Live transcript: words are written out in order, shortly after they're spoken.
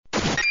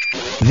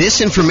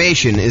This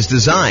information is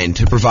designed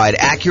to provide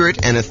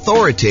accurate and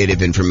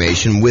authoritative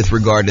information with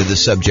regard to the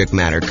subject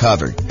matter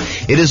covered.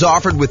 It is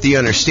offered with the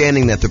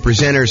understanding that the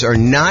presenters are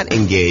not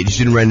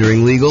engaged in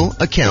rendering legal,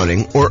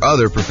 accounting, or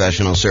other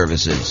professional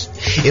services.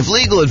 If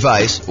legal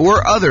advice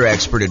or other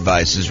expert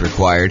advice is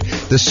required,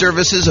 the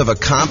services of a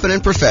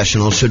competent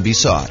professional should be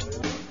sought.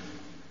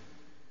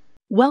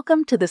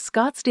 Welcome to the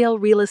Scottsdale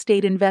Real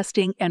Estate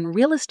Investing and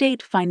Real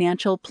Estate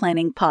Financial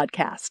Planning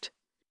Podcast.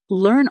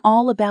 Learn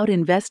all about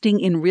investing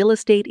in real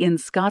estate in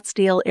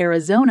Scottsdale,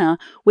 Arizona,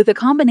 with a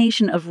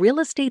combination of real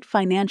estate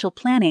financial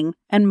planning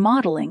and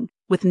modeling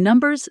with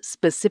numbers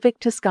specific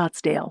to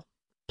Scottsdale,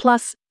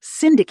 plus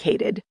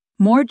syndicated,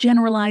 more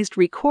generalized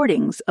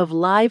recordings of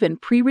live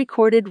and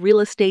pre-recorded real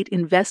estate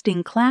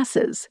investing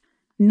classes,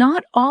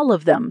 not all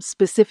of them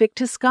specific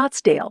to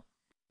Scottsdale.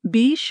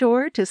 Be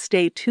sure to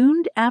stay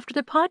tuned after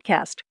the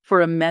podcast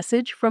for a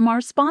message from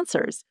our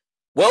sponsors.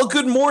 Well,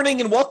 good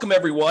morning and welcome,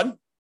 everyone.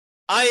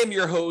 I am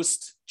your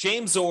host,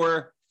 James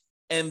Orr,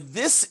 and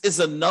this is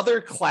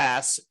another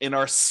class in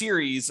our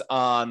series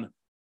on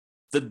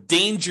the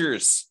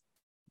dangers,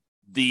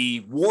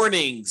 the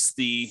warnings,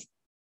 the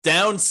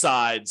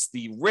downsides,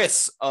 the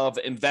risks of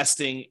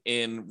investing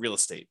in real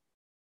estate.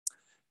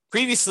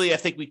 Previously, I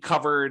think we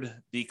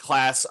covered the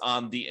class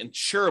on the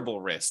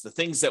insurable risk, the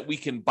things that we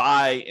can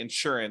buy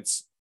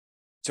insurance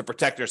to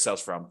protect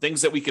ourselves from,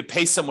 things that we could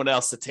pay someone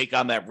else to take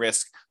on that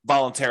risk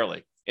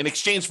voluntarily. In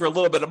exchange for a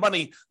little bit of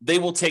money, they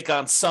will take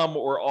on some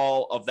or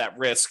all of that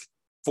risk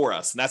for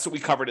us. And that's what we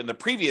covered in the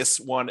previous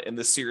one in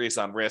this series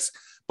on risk.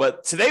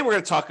 But today we're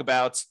going to talk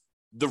about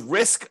the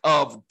risk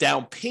of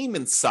down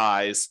payment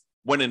size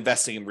when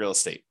investing in real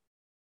estate.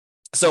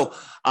 So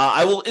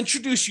I will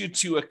introduce you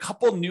to a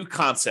couple new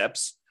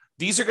concepts.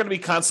 These are going to be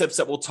concepts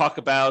that we'll talk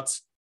about.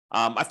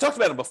 I've talked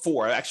about them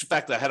before. Actually, in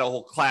fact, I had a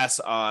whole class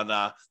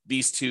on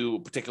these two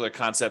particular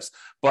concepts,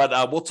 but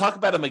we'll talk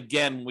about them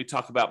again when we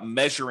talk about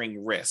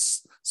measuring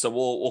risks. So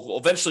we'll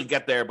eventually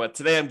get there, but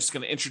today I'm just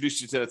going to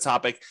introduce you to the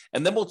topic,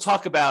 and then we'll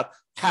talk about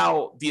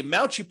how the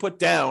amount you put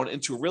down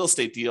into a real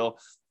estate deal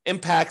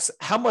impacts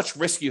how much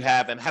risk you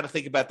have and how to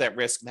think about that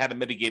risk and how to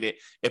mitigate it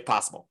if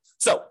possible.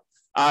 So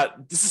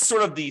this is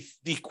sort of the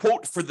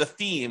quote for the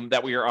theme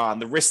that we are on,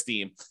 the risk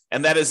theme,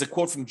 and that is a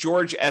quote from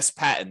George S.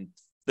 Patton.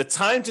 The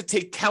time to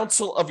take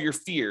counsel of your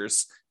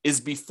fears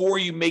is before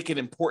you make an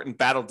important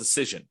battle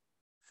decision.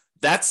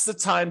 That's the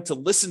time to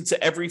listen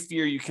to every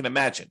fear you can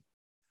imagine.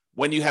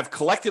 When you have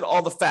collected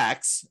all the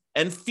facts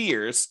and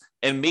fears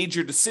and made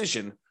your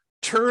decision,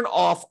 turn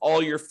off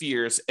all your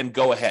fears and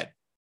go ahead.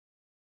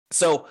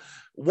 So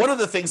one of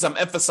the things I'm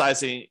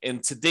emphasizing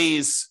in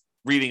today's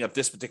reading of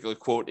this particular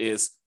quote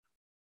is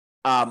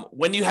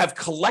when you have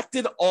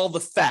collected all the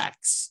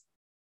facts.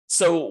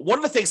 So one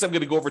of the things I'm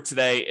going to go over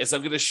today is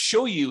I'm going to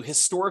show you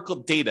historical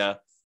data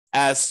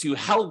as to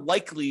how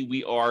likely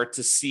we are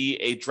to see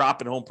a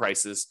drop in home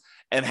prices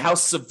and how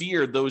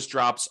severe those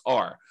drops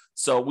are.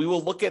 So we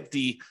will look at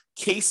the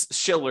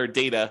Case-Shiller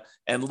data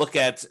and look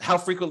at how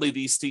frequently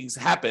these things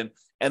happen.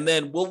 And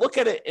then we'll look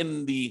at it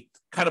in the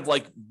kind of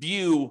like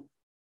view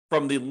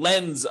from the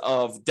lens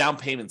of down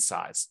payment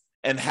size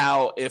and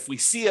how if we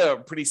see a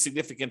pretty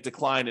significant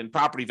decline in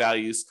property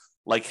values,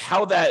 like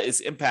how that is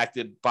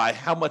impacted by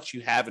how much you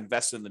have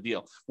invested in the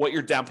deal, what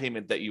your down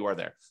payment that you are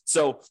there.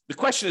 So the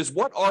question is,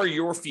 what are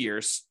your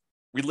fears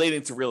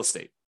relating to real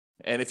estate?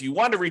 And if you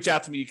want to reach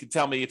out to me, you can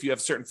tell me if you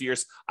have certain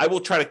fears. I will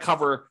try to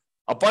cover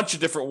a bunch of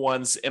different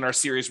ones in our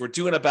series. We're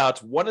doing about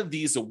one of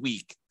these a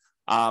week.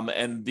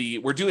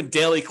 We're doing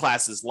daily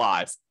classes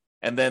live.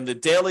 And then the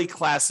daily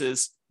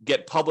classes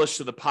get published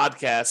to the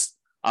podcast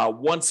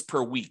once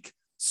per week.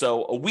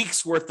 So a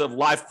week's worth of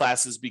live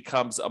classes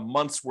becomes a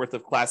month's worth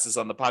of classes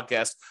on the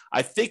podcast.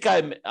 I think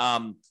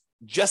I'm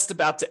just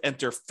about to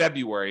enter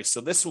February.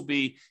 So this will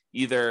be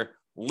either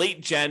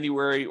late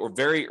January or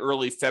very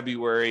early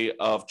February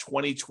of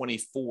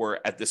 2024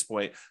 at this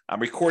point. I'm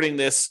recording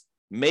this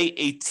May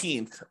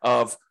 18th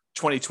of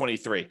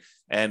 2023.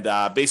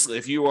 And basically,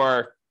 if you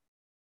are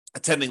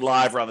attending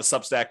live or on the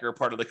Substack or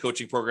part of the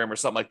coaching program or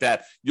something like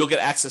that, you'll get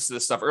access to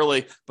this stuff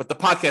early, but the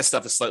podcast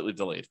stuff is slightly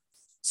delayed.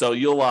 So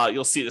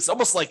you'll see this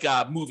almost like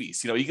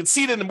movies. You can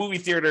see it in the movie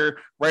theater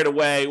right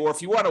away, or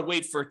if you want to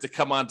wait for it to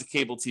come on to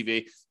cable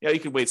TV, you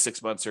can wait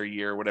 6 months or a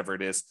year, whatever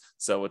it is.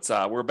 So it's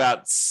we're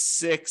about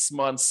 6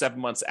 months, 7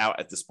 months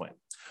out at this point.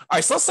 All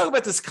right, so let's talk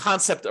about this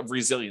concept of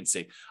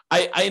resiliency.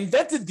 I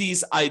invented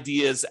these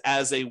ideas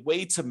as a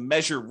way to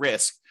measure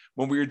risk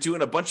when we were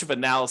doing a bunch of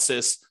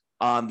analysis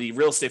on the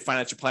real estate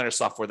financial planner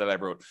software that I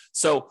wrote.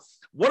 So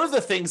one of the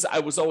things I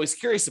was always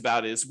curious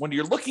about is when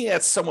you're looking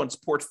at someone's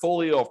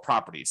portfolio of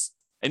properties.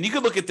 And you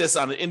can look at this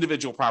on an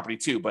individual property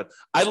too, but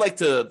I like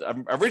to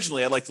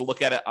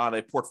look at it on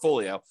a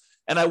portfolio.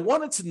 And I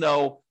wanted to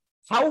know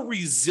how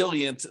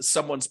resilient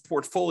someone's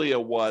portfolio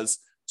was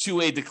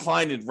to a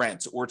decline in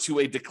rent or to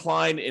a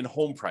decline in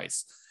home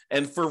price.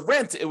 And for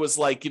rent, it was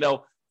like,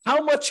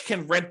 how much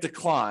can rent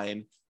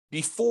decline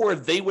before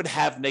they would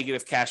have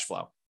negative cash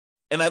flow?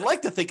 And I'd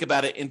like to think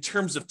about it in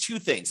terms of two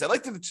things. I'd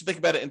like to think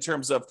about it in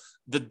terms of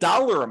the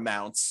dollar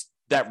amounts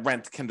that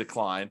rent can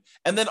decline,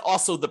 and then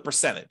also the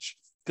percentage.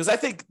 Because I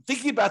think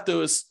thinking about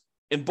those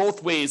in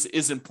both ways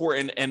is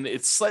important, and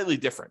it's slightly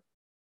different.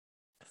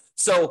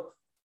 So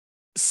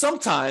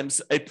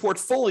sometimes a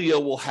portfolio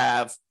will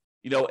have,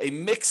 a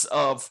mix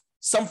of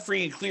some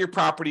free and clear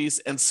properties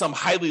and some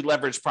highly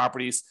leveraged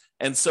properties.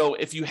 And so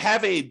if you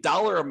have a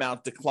dollar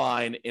amount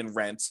decline in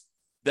rent,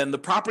 then the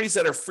properties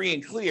that are free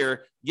and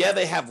clear,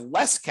 they have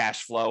less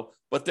cash flow,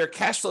 but their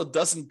cash flow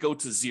doesn't go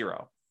to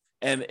zero.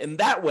 And in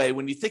that way,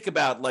 when you think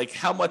about like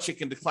how much it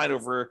can decline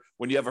over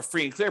when you have a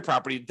free and clear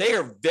property, they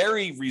are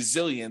very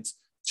resilient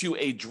to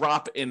a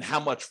drop in how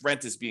much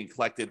rent is being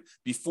collected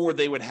before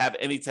they would have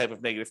any type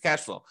of negative cash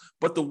flow.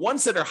 But the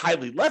ones that are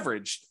highly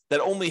leveraged, that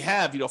only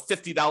have,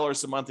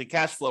 $50 a month in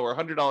cash flow or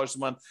 $100 a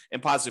month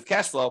in positive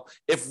cash flow,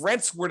 if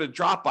rents were to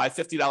drop by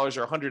 $50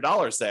 or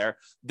 $100 there,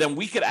 then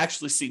we could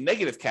actually see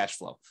negative cash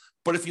flow.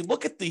 But if you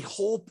look at the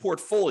whole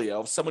portfolio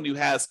of someone who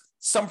has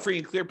some free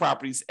and clear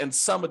properties and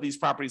some of these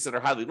properties that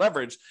are highly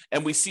leveraged,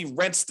 and we see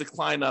rents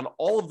decline on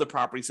all of the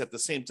properties at the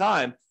same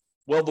time,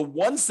 well, the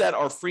ones that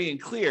are free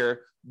and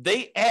clear,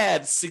 they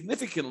add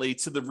significantly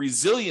to the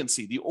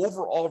resiliency, the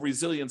overall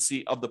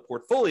resiliency of the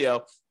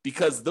portfolio,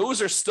 because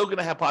those are still going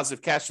to have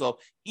positive cash flow,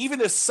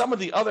 even if some of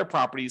the other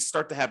properties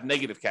start to have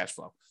negative cash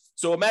flow.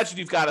 So imagine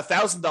you've got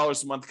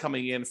 $1,000 a month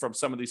coming in from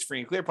some of these free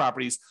and clear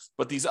properties,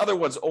 but these other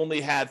ones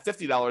only had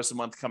 $50 a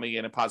month coming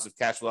in positive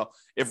cash flow.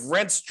 If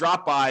rents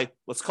drop by,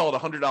 let's call it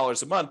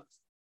 $100 a month,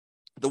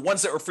 the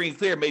ones that were free and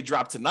clear may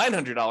drop to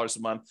 $900 a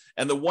month,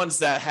 and the ones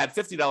that had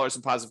 $50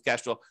 in positive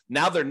cash flow,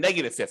 now they're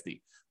negative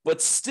 50. But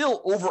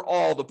still,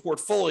 overall, the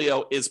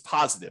portfolio is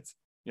positive,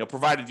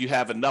 provided you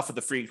have enough of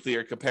the free and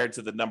clear compared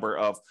to the number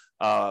of,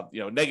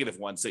 negative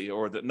ones,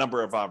 or the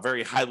number of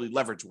very highly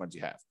leveraged ones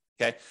you have.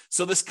 Okay,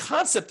 so this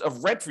concept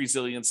of rent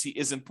resiliency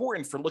is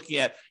important for looking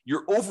at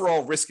your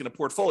overall risk in a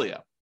portfolio.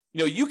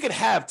 You could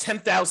have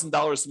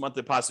 $10,000 a month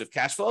in positive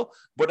cash flow,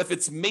 but if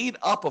it's made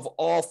up of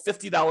all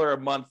 $50 a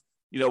month,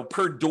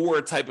 per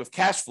door type of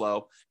cash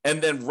flow,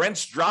 and then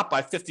rents drop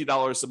by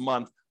 $50 a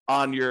month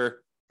on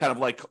your kind of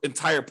like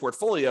entire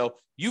portfolio,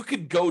 you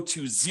could go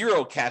to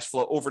zero cash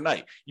flow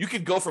overnight. You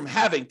could go from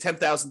having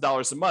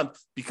 $10,000 a month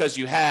because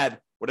you had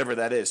whatever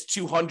that is,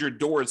 200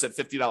 doors at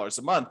 $50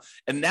 a month.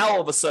 And now all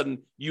of a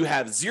sudden you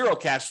have zero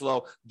cash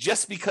flow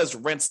just because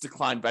rents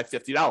declined by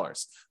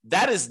 $50.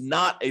 That is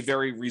not a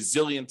very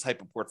resilient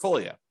type of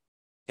portfolio.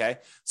 Okay.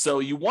 So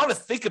you want to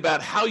think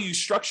about how you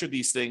structure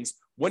these things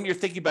when you're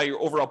thinking about your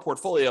overall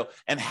portfolio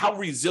and how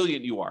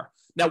resilient you are.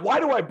 Now, why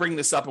do I bring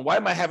this up, and why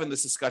am I having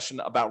this discussion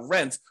about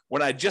rent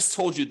when I just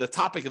told you the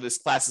topic of this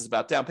class is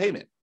about down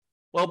payment?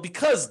 Well,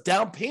 because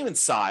down payment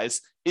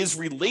size is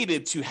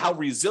related to how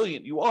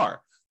resilient you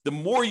are. The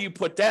more you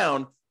put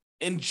down,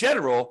 in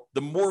general,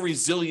 the more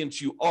resilient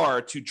you are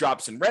to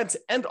drops in rent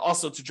and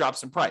also to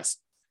drops in price.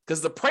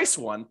 Because the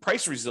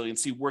price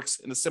resiliency works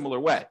in a similar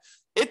way.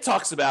 It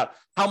talks about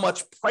how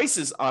much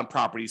prices on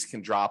properties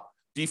can drop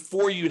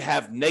before you'd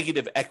have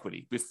negative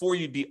equity, before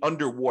you'd be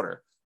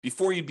underwater,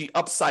 before you'd be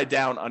upside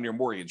down on your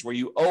mortgage, where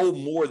you owe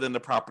more than the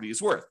property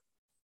is worth.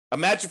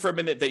 Imagine for a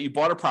minute that you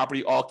bought a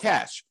property all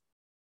cash.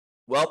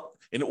 Well,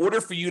 in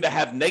order for you to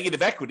have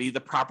negative equity, the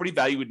property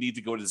value would need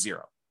to go to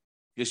zero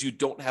because you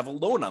don't have a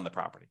loan on the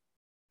property.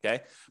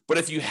 Okay. But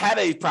if you had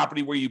a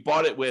property where you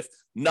bought it with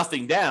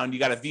nothing down, you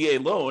got a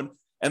VA loan,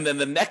 and then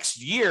the next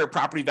year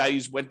property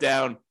values went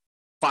down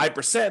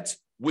 5%,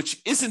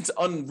 which isn't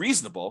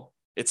unreasonable.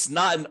 It's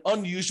not an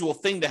unusual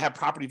thing to have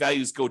property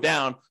values go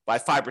down by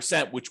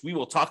 5%, which we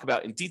will talk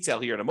about in detail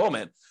here in a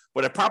moment.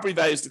 But if property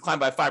values decline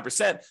by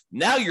 5%,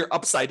 now you're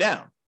upside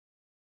down.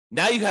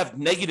 Now you have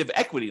negative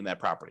equity in that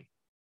property,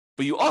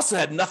 but you also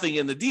had nothing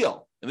in the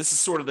deal. And this is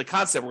sort of the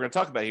concept we're going to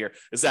talk about here,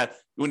 is that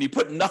when you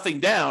put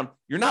nothing down,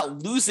 you're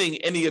not losing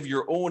any of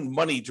your own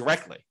money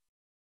directly,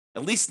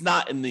 at least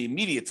not in the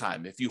immediate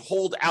time. If you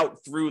hold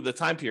out through the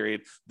time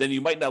period, then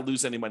you might not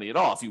lose any money at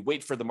all if you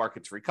wait for the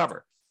market to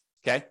recover.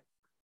 Okay.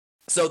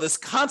 So this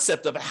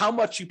concept of how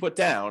much you put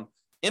down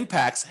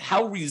impacts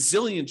how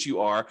resilient you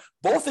are,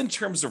 both in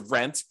terms of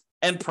rent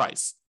and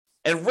price.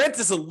 And rent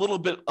is a little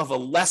bit of a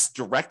less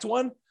direct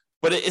one,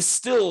 but it is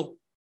still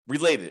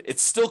related.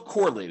 It's still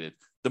correlated.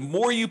 The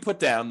more you put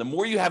down, the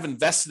more you have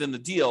invested in the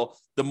deal,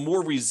 the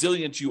more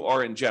resilient you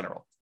are in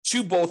general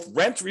to both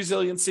rent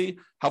resiliency,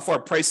 how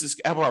far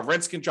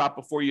rents can drop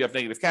before you have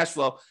negative cash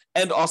flow,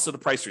 and also the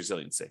price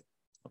resiliency.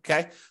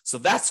 Okay, so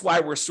that's why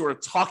we're sort of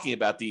talking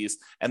about these,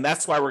 and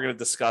that's why we're going to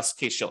discuss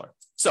Case-Shiller.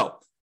 So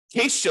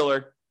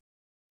Case-Shiller,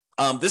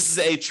 this is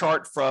a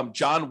chart from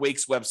John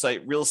Wake's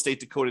website,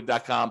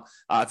 realestateDecoded.com.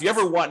 If you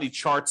ever want any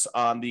charts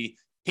on the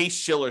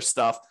Case-Shiller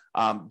stuff,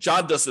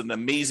 John does an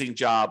amazing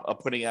job of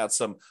putting out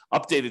some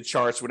updated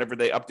charts whenever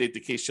they update the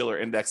Case-Shiller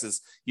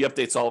indexes. He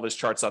updates all of his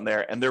charts on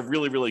there, and they're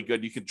really, really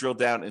good. You could drill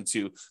down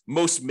into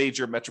most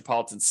major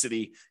metropolitan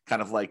city,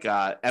 kind of like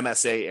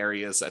MSA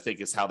areas, I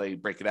think is how they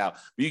break it out.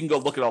 But you can go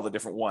look at all the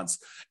different ones.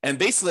 And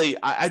basically,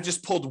 I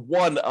just pulled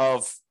one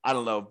of,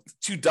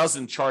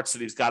 24 charts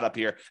that he's got up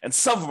here. And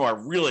some of them are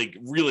really,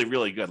 really,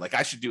 really good. Like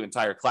I should do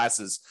entire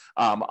classes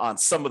on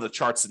some of the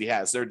charts that he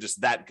has. They're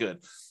just that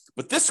good.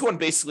 But this one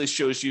basically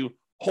shows you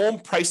home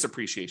price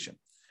appreciation.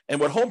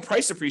 And what home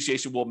price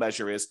appreciation will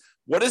measure is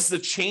what is the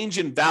change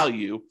in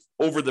value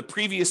over the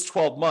previous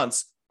 12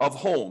 months of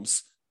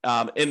homes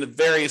in the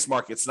various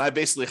markets. And I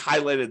basically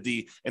highlighted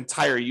the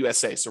entire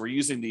USA. So we're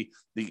using the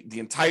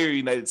entire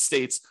United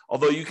States,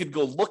 although you could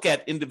go look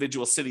at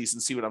individual cities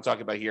and see what I'm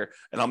talking about here.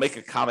 And I'll make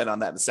a comment on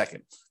that in a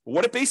second. But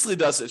what it basically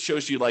does, it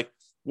shows you like,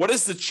 what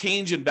is the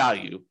change in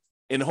value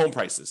in home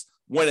prices?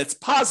 When it's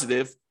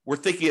positive, we're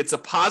thinking it's a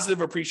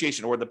positive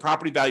appreciation or the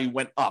property value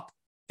went up.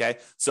 Okay.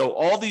 So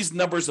all these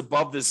numbers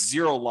above this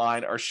zero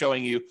line are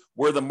showing you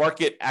where the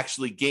market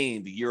actually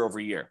gained year over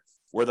year,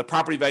 where the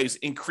property values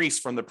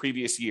increased from the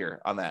previous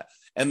year on that.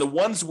 And the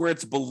ones where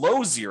it's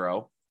below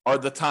zero are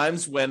the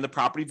times when the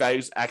property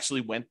values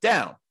actually went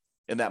down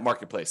in that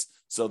marketplace.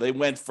 So they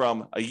went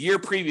from a year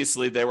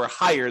previously, they were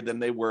higher than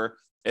they were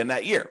in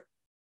that year.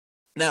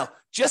 Now,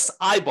 just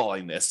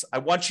eyeballing this, I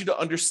want you to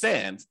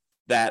understand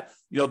that,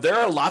 there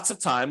are lots of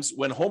times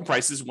when home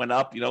prices went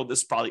up, this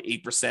is probably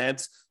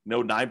 8%,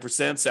 9%,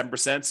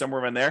 7%,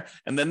 somewhere in there.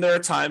 And then there are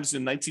times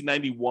in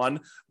 1991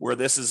 where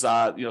this is,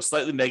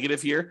 slightly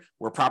negative here,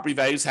 where property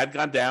values had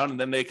gone down and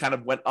then they kind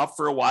of went up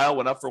for a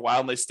while,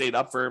 and they stayed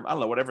up for,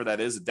 whatever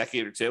that is, a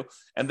decade or two.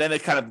 And then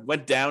it kind of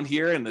went down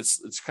here and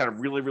it's kind of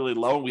really, really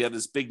low. We had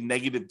this big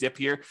negative dip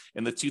here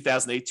in the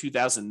 2008,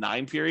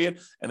 2009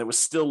 period. And it was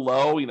still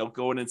low,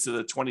 going into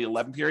the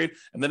 2011 period.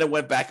 And then it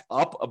went back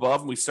up above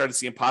and we started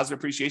seeing positive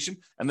appreciation.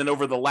 And then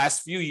over the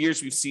last few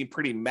years, we've seen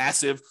pretty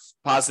massive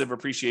positive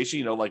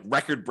appreciation, like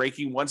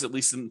record-breaking ones, at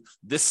least in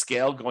this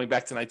scale, going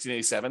back to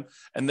 1987.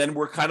 And then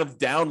we're kind of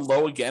down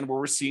low again, where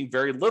we're seeing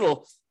very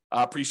little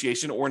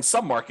appreciation, or in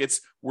some markets,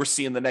 we're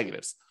seeing the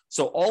negatives.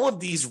 So all of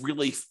these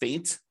really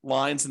faint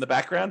lines in the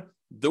background,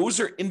 those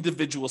are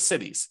individual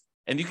cities.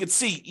 And you can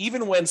see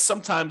even when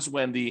sometimes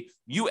when the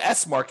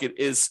U.S. market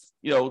is,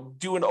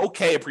 doing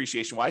okay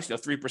appreciation-wise,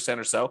 3%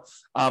 or so,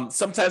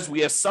 sometimes we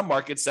have some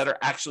markets that are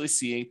actually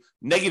seeing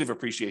negative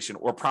appreciation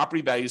or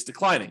property values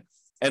declining.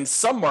 And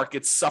some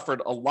markets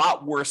suffered a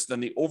lot worse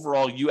than the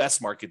overall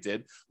U.S. market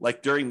did.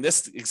 Like during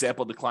this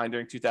example decline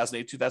during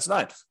 2008,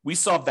 2009, we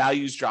saw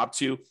values drop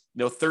to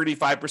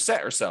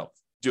 35% or so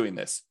doing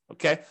this.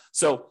 Okay,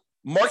 so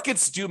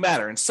markets do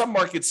matter, and some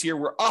markets here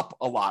were up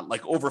a lot,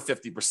 like over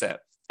 50%.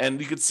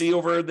 And you could see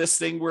over this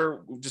thing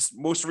where just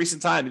most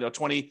recent time,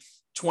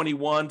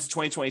 2021 to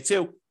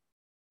 2022,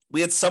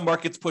 we had some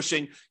markets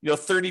pushing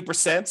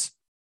 30%.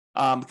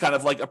 Kind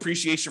of like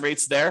appreciation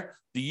rates there.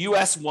 The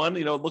U.S. one,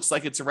 it looks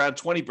like it's around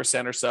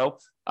 20% or so,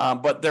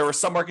 but there were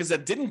some markets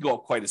that didn't go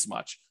up quite as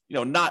much.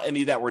 Not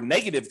any that were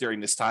negative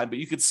during this time, but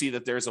you could see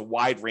that there's a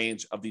wide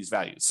range of these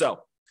values. So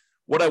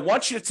what I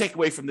want you to take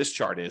away from this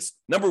chart is,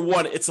 number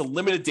one, it's a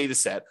limited data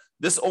set.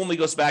 This only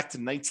goes back to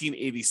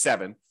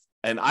 1987.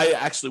 And I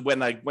actually,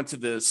 when I went to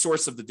the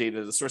source of the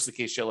data, the source of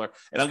Case-Shiller,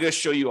 and I'm going to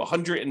show you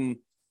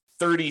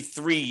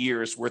 133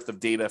 years worth of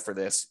data for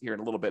this here in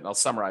a little bit, and I'll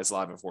summarize a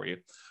lot of it for you.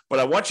 But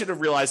I want you to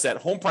realize that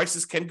home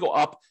prices can go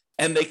up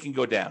and they can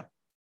go down.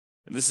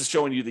 And this is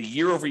showing you the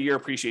year-over-year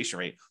appreciation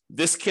rate.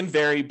 This can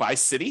vary by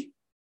city.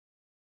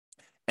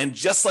 And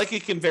just like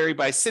it can vary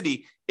by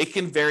city, it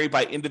can vary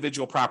by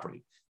individual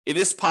property. It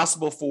is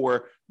possible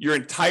for your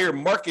entire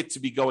market to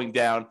be going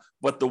down,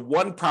 but the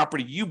one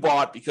property you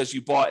bought because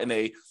you bought in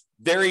a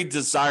very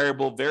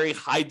desirable, very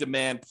high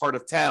demand part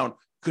of town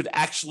could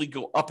actually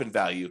go up in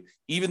value,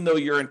 even though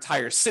your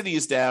entire city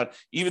is down,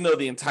 even though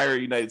the entire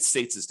United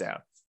States is down.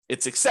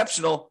 It's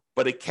exceptional,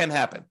 but it can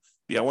happen.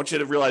 I want you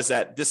to realize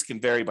that this can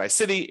vary by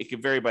city, it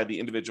can vary by the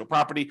individual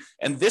property,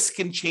 and this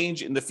can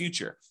change in the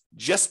future.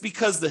 Just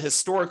because the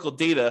historical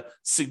data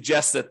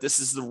suggests that this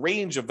is the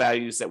range of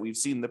values that we've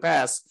seen in the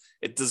past,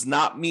 it does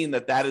not mean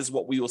that that is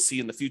what we will see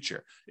in the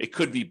future. It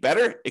could be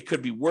better, it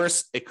could be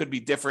worse, it could be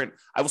different.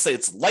 I will say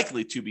it's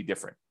likely to be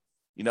different.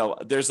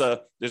 There's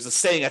a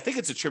saying, I think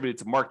it's attributed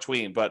to Mark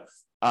Twain, but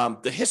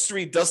the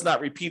history does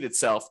not repeat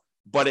itself,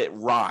 but it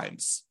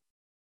rhymes.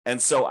 And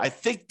so I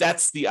think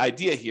that's the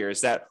idea here,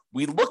 is that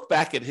we look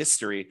back at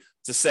history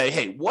to say,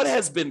 hey, what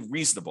has been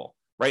reasonable,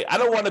 right? I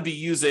don't want to be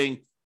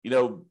using,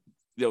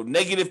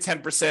 negative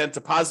 10%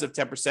 to positive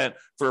 10%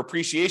 for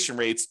appreciation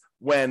rates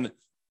when,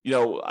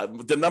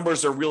 the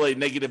numbers are really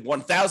negative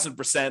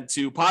 1,000%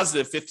 to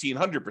positive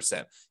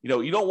 1,500%.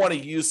 You don't want to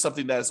use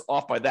something that is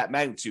off by that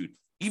magnitude.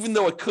 Even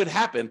though it could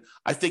happen,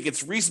 I think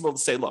it's reasonable to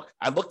say, look,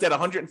 I looked at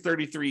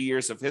 133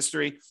 years of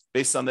history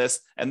based on this,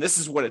 and this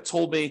is what it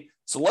told me.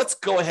 So let's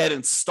go ahead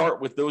and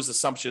start with those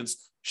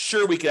assumptions.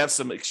 Sure, we could have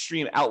some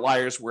extreme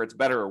outliers where it's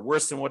better or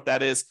worse than what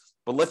that is,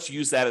 but let's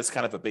use that as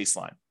kind of a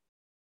baseline.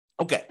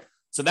 Okay,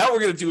 So now what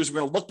we're going to do is we're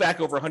going to look back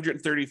over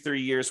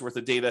 133 years worth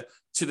of data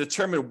to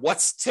determine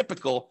what's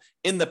typical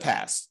in the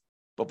past.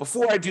 But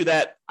before I do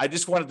that, I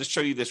just wanted to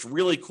show you this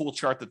really cool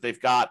chart that they've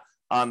got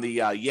on the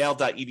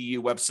Yale.edu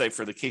website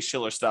for the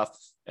Case-Shiller stuff.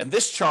 And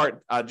this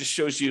chart just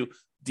shows you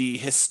the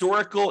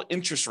historical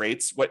interest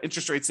rates, what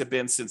interest rates have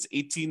been since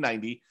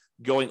 1890,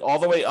 going all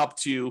the way up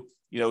to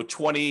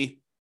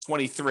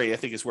 2023, I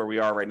think is where we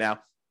are right now.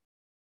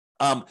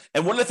 And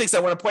one of the things I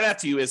want to point out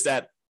to you is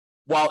that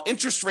while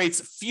interest rates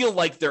feel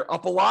like they're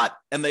up a lot,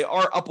 and they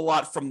are up a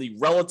lot from the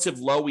relative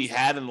low we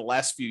had in the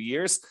last few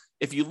years,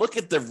 if you look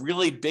at the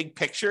really big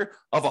picture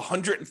of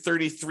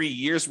 133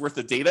 years worth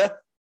of data,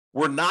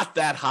 we're not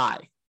that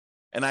high.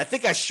 And I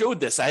think I showed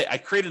this. I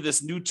created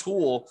this new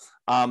tool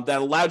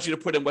that allowed you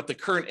to put in what the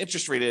current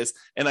interest rate is.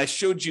 And I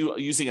showed you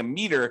using a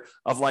meter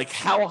of like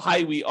how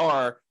high we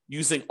are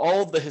using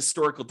all of the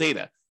historical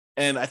data.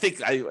 And I think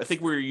we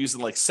were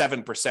using like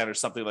 7% or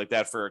something like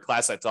that for a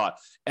class I taught.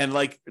 And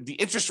like the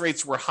interest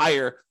rates were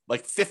higher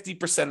like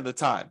 50% of the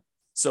time.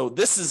 So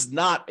this is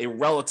not a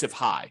relative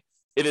high.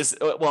 It is,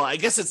 well, I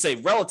guess it's a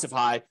relative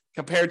high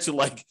compared to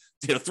like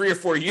 3 or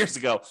 4 years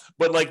ago.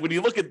 But like when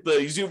you look at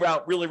you zoom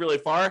out really, really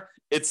far,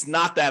 it's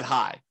not that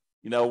high.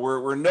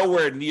 We're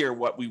nowhere near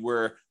what we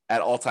were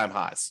at all-time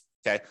highs.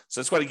 Okay. So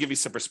I just want to give you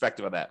some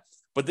perspective on that.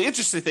 But the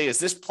interesting thing is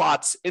this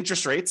plots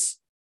interest rates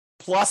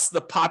plus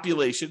the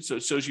population. So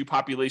it shows you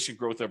population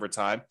growth over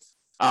time.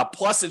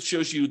 Plus it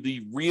shows you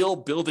the real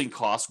building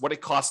costs, what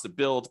it costs to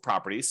build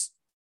properties.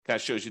 Kind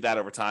of shows you that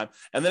over time.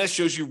 And then it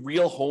shows you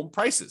real home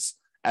prices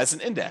as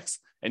an index.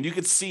 And you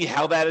can see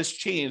how that has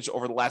changed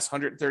over the last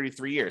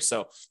 133 years.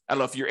 So I don't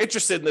know if you're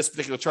interested in this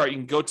particular chart, you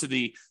can go to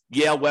the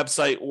Yale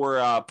website or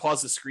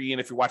pause the screen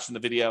if you're watching the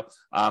video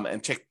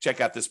and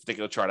check out this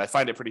particular chart. I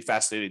find it pretty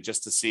fascinating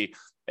just to see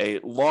a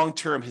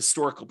long-term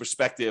historical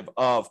perspective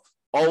of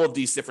all of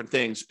these different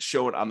things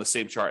shown on the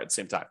same chart at the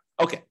same time.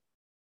 Okay.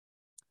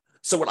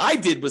 So what I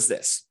did was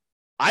this.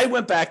 I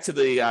went back to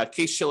the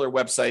Case-Shiller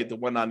website, the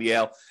one on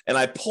Yale, and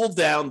I pulled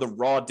down the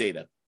raw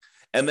data.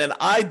 And then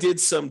I did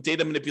some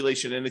data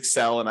manipulation in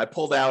Excel, and I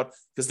pulled out,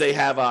 because they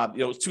have,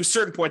 to a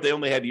certain point, they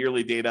only had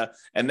yearly data.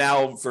 And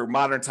now for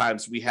modern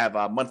times, we have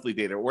monthly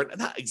data, or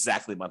not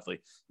exactly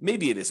monthly.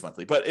 Maybe it is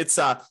monthly, but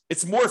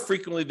it's more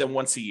frequently than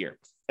once a year.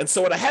 And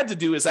so what I had to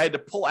do is I had to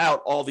pull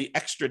out all the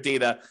extra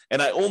data, and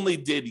I only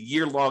did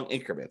year-long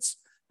increments.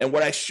 And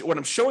what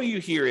I'm showing you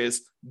here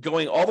is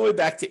going all the way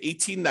back to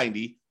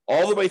 1890,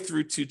 all the way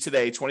through to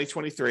today,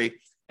 2023,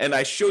 and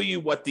I show you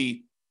what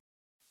the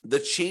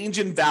change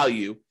in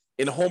value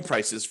in home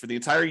prices for the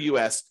entire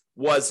U.S.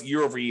 was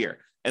year over year.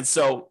 And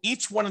so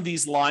each one of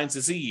these lines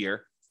is a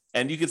year.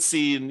 And you can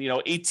see in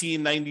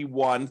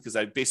 1891, because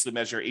I basically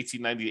measure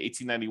 1890 to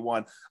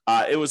 1891,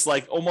 it was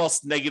like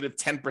almost negative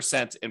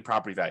 10% in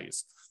property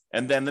values.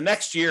 And then the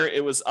next year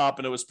it was up,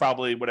 and it was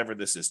probably whatever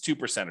this is,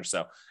 2% or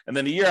so. And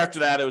then the year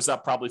after that, it was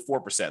up probably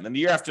 4%. And then the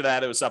year after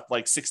that, it was up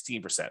like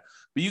 16%.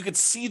 But you could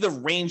see the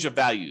range of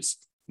values.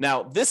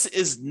 Now, this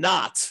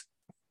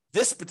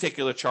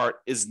particular chart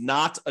is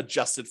not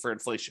adjusted for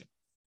inflation.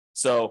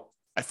 So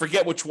I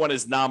forget which one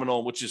is nominal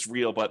and which is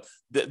real, but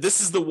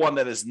this is the one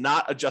that is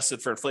not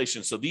adjusted for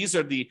inflation. So these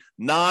are the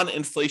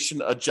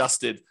non-inflation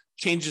adjusted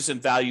changes in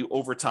value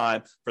over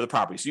time for the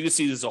property. So you can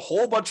see there's a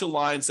whole bunch of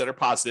lines that are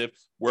positive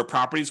where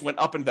properties went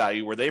up in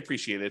value, where they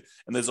appreciated,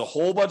 and there's a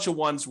whole bunch of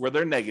ones where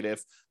they're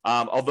negative,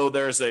 although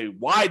there's a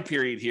wide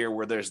period here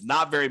where there's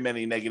not very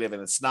many negative,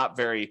 and it's not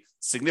very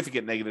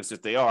significant negatives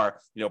if they are.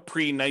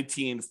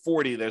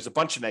 Pre-1940, there's a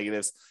bunch of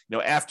negatives.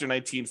 After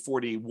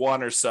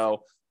 1941 or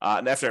so,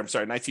 and after,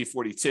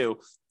 1942,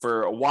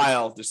 for a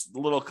while, there's a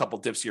little couple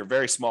dips here,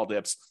 very small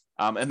dips.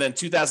 And then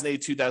 2008,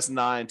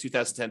 2009,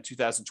 2010,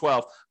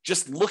 2012,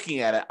 just looking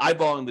at it,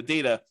 eyeballing the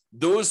data,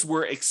 those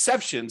were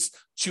exceptions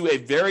to a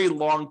very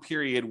long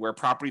period where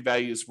property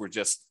values were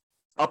just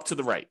up to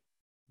the right.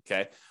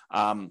 Okay.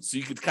 So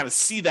you could kind of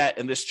see that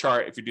in this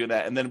chart if you're doing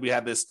that. And then we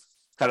have this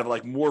kind of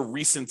like more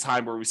recent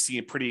time where we see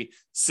a pretty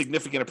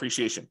significant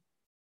appreciation.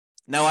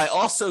 Now, I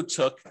also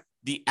took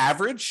the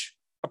average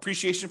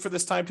appreciation for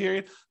this time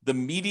period, the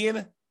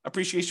median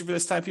appreciation for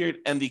this time period,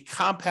 and the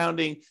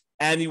compounding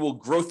annual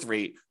growth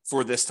rate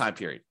for this time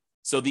period.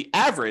 So the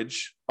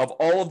average of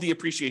all of the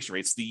appreciation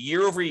rates, the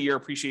year over year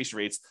appreciation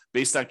rates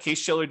based on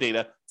Case-Shiller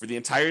data for the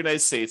entire United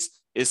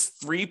States is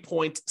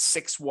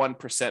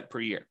 3.61% per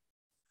year.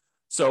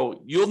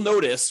 So you'll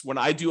notice when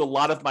I do a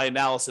lot of my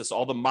analysis,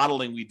 all the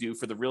modeling we do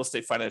for the real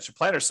estate financial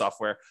planner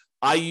software,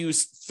 I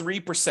use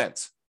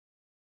 3%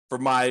 for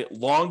my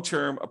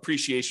long-term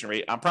appreciation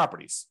rate on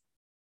properties.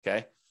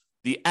 Okay.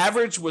 The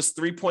average was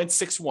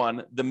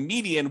 3.61. The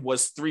median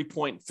was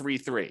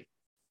 3.33.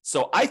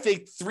 So I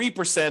think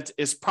 3%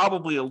 is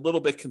probably a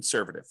little bit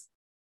conservative.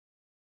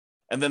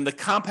 And then the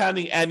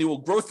compounding annual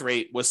growth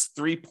rate was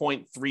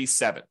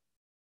 3.37.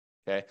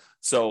 Okay.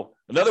 So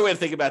another way to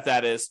think about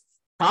that is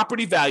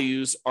property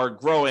values are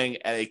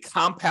growing at a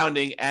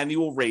compounding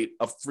annual rate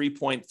of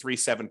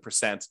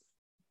 3.37%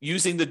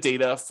 using the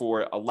data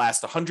for the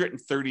last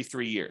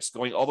 133 years,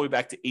 going all the way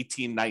back to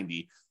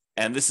 1890.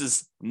 And this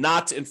is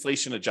not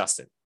inflation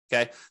adjusted.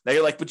 Okay. Now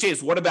you're like, but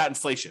James, what about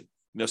inflation?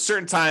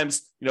 Certain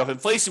times, if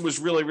inflation was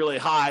really, really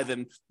high,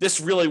 then this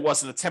really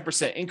wasn't a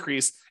 10%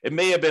 increase. It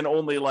may have been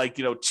only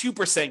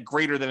 2%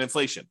 greater than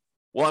inflation.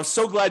 Well, I'm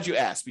so glad you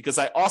asked, because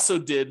I also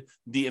did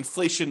the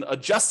inflation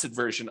adjusted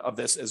version of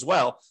this as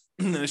well.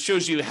 And it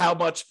shows you how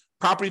much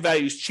property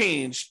values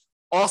changed,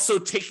 also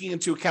taking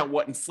into account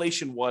what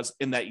inflation was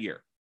in that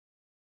year.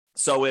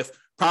 So if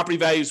property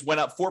values went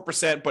up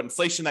 4%, but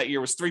inflation that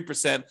year was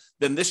 3%,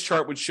 then this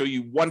chart would show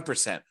you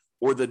 1%,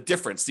 or the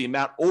difference, the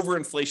amount over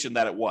inflation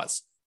that it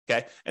was.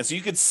 Okay. And so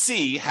you could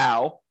see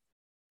how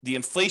the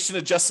inflation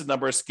adjusted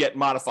numbers get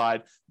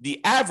modified.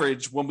 The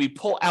average when we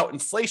pull out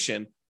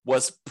inflation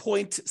was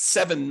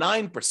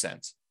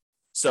 0.79%.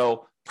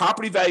 So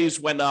property values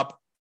went up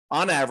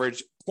on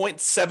average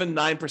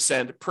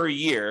 0.79% per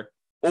year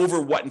over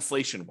what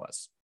inflation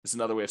was. Is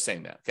another way of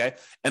saying that. Okay.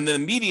 And the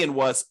median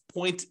was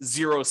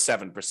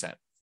 0.07%.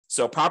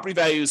 So property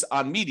values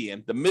on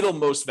median, the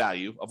middlemost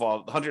value of all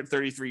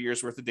 133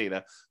 years worth of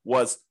data,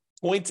 was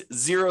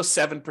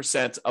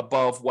 0.07%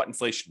 above what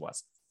inflation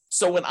was.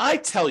 So when I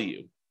tell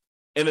you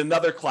in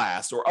another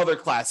class or other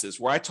classes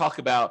where I talk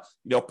about,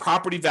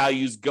 property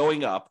values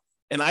going up,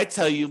 and I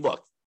tell you,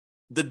 look,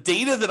 the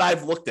data that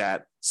I've looked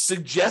at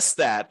suggests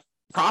that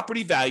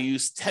property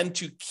values tend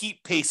to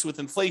keep pace with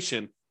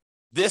inflation,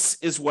 this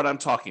is what I'm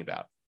talking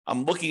about.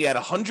 I'm looking at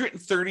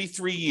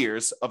 133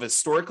 years of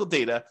historical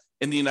data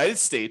in the United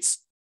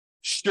States.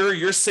 Sure,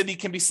 your city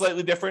can be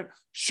slightly different.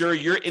 Sure,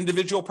 your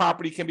individual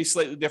property can be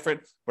slightly different.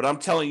 But I'm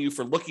telling you,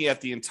 for looking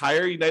at the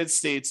entire United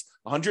States,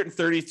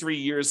 133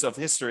 years of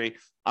history,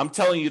 I'm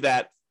telling you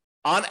that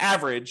on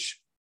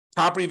average,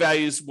 property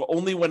values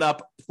only went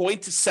up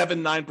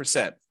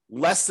 0.79%,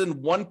 less than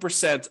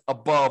 1%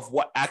 above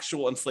what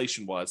actual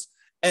inflation was.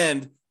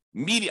 And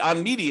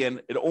on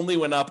median, it only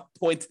went up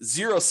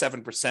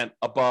 0.07%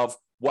 above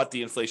what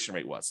the inflation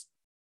rate was.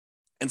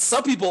 And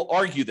some people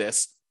argue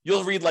this.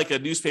 You'll read like a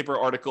newspaper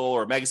article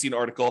or a magazine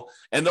article,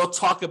 and they'll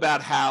talk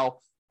about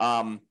how,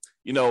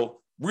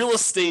 real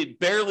estate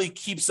barely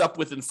keeps up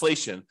with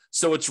inflation,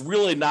 so it's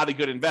really not a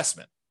good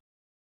investment.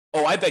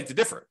 Oh, I beg to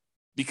differ,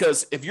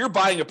 because if you're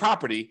buying a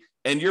property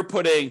and you're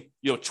putting,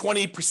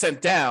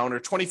 20% down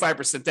or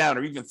 25% down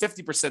or even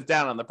 50%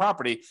 down on the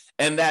property,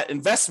 and that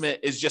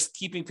investment is just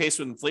keeping pace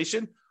with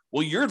inflation,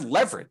 well, you're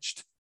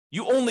leveraged.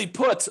 You only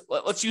put,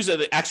 let's use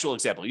an actual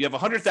example. You have a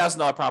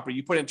 $100,000 property,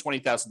 you put in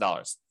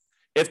 $20,000.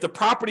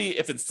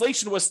 If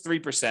inflation was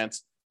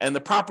 3% and the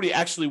property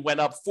actually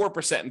went up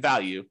 4% in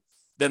value,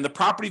 then the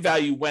property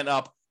value went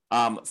up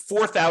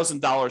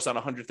 $4,000 on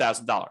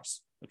 $100,000.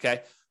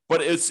 Okay.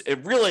 But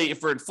it really,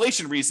 for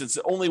inflation reasons,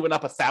 it only went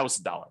up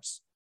 $1,000.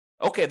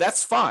 Okay.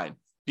 That's fine,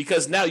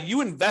 because now you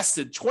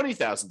invested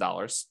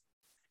 $20,000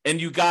 and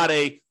you got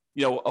a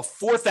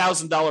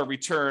 $4,000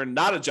 return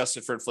not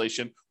adjusted for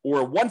inflation,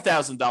 or a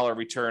 $1,000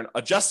 return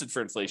adjusted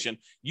for inflation.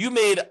 You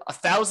made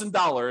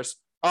 $1,000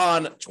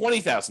 on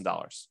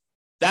 $20,000.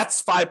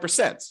 That's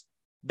 5%.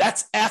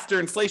 That's after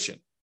inflation.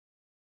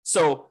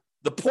 So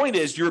the point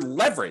is, you're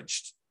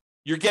leveraged.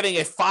 You're getting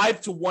a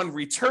 5-to-1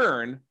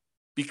 return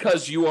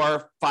because you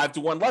are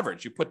 5-to-1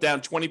 leverage. You put down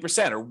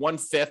 20% or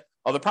 1/5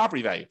 of the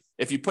property value.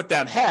 If you put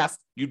down half,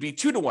 you'd be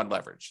 2-to-1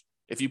 leverage.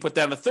 If you put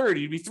down a third,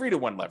 you'd be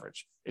 3-to-1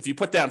 leverage. If you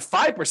put down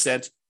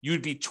 5%,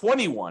 you'd be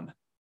 20-to-1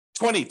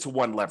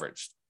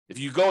 leveraged. If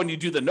you go and you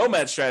do the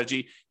nomad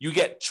strategy, you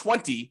get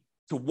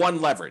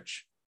 20-to-1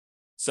 leverage.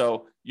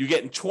 So you're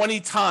getting 20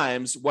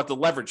 times what the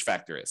leverage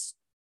factor is.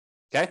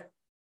 Okay.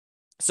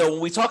 So when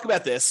we talk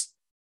about this,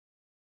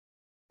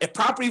 if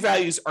property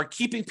values are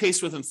keeping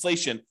pace with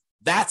inflation,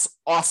 that's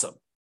awesome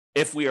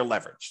if we are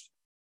leveraged,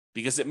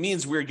 because it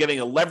means we're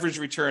getting a leverage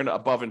return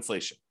above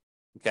inflation.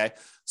 Okay.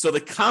 So the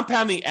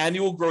compounding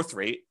annual growth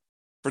rate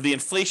for the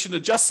inflation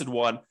adjusted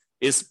one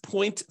is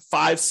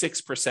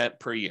 0.56%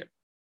 per year.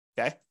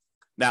 Okay.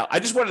 Now, I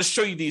just wanted to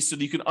show you these so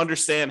that you can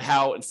understand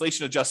how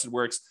inflation adjusted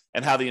works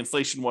and how the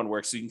inflation one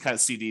works. So you can kind of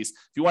see these.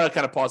 If you want to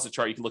kind of pause the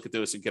chart, you can look at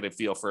those and get a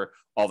feel for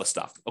all the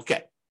stuff.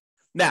 Okay.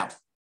 Now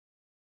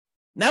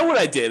what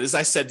I did is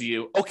I said to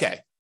you, okay,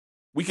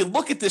 we can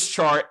look at this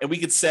chart and we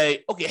could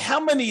say, okay, how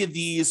many of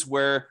these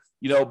were,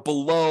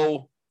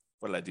 below,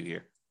 what did I do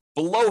here?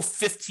 Below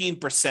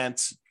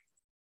 15%.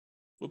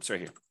 Whoops, right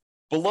here.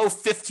 Below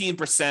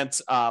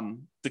 15%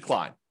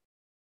 decline.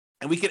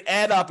 And we could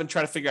add up and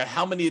try to figure out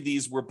how many of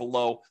these were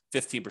below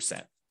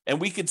 15%.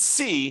 And we could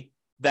see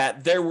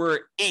that there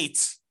were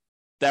 8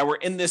 that were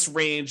in this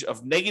range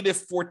of negative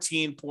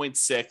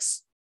 14.6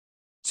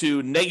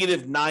 to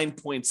negative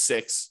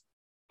 9.6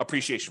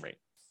 appreciation rate.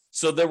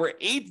 So there were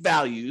 8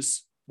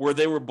 values where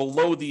they were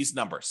below these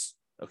numbers.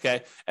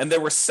 Okay. And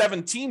there were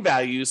 17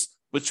 values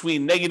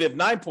between negative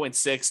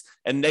 9.6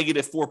 and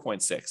negative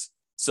 4.6.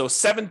 So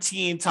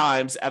 17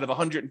 times out of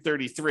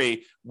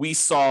 133, we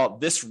saw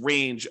this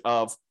range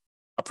of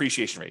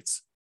appreciation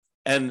rates.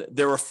 And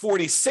there were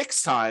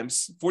 46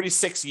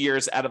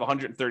 years out of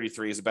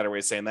 133 is a better way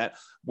of saying that,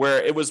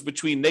 where it was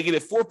between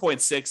negative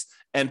 4.6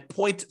 and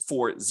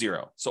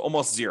 0.40. So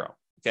almost zero.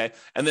 Okay.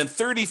 And then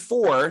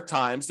 34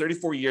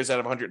 years out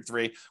of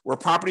 103, where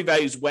property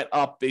values went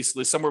up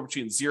basically somewhere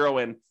between 0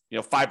 and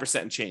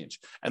 5% and change.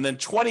 And then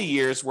 20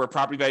 years where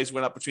property values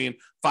went up between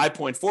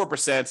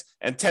 5.4%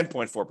 and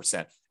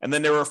 10.4%. And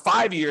then there were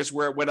 5 years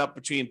where it went up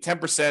between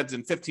 10%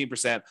 and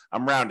 15%.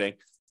 I'm rounding.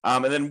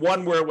 And then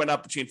one where it went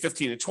up between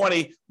 15 and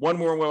 20, one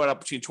where it went up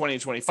between 20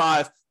 and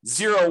 25,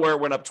 0 where it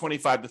went up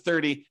 25 to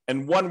 30,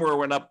 and one where it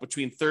went up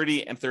between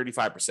 30 and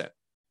 35%.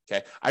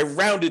 Okay. I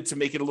rounded to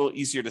make it a little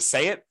easier to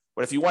say it,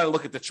 but if you want to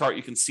look at the chart,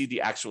 you can see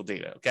the actual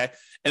data. Okay.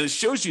 And it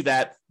shows you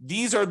that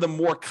these are the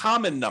more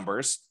common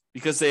numbers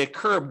because they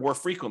occur more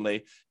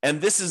frequently. And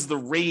this is the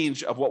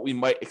range of what we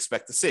might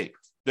expect to see.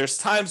 There's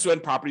times when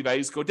property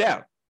values go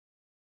down,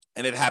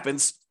 and it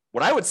happens,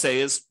 what I would say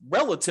is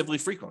relatively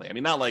frequently. I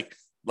mean, not like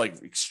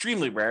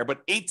extremely rare,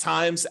 but 8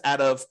 times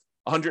out of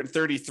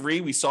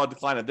 133, we saw a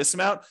decline of this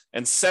amount,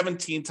 and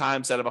 17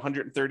 times out of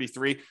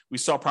 133, we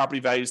saw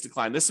property values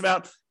decline this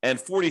amount, and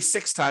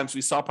 46 times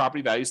we saw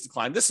property values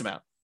decline this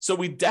amount. So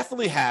we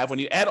definitely have, when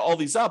you add all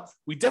these up,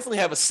 we definitely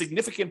have a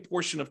significant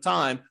portion of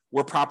time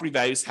where property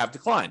values have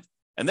declined.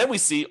 And then we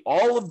see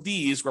all of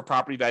these where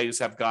property values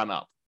have gone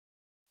up.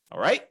 All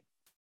right.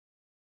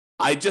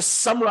 I just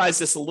summarized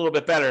this a little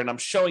bit better, and I'm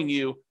showing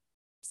you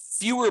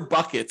fewer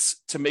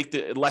buckets to make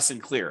the lesson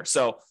clear.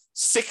 So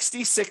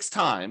 66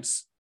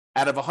 times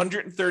out of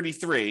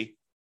 133,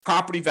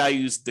 property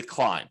values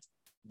declined.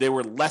 They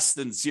were less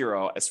than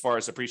 0 as far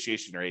as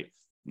appreciation rate,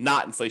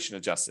 not inflation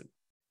adjusted.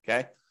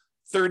 Okay.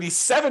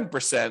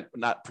 37%,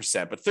 not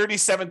percent, but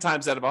 37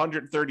 times out of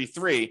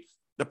 133,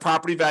 the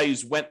property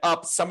values went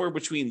up somewhere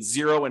between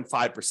 0 and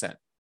 5%.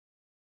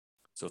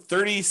 So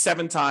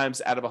 37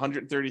 times out of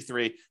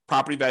 133,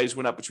 property values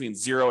went up between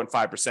 0 and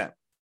 5%.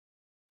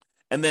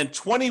 And then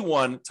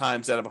 21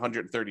 times out of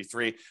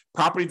 133,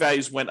 property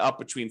values went up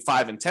between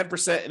 5 and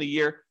 10% in a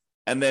year.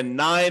 And then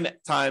 9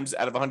 times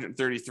out of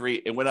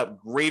 133, it went up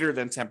greater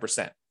than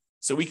 10%.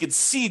 So we could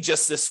see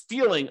just this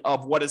feeling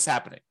of what is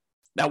happening.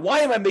 Now, why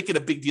am I making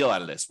a big deal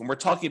out of this when we're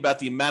talking about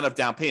the amount of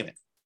down payment?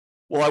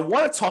 Well, I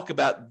want to talk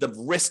about the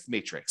risk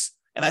matrix.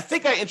 And I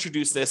think I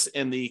introduced this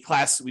in the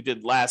class we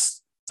did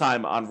last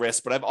time on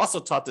risk, but I've also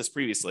taught this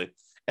previously.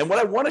 And what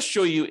I want to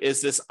show you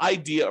is this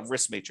idea of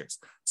risk matrix.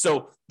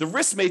 So the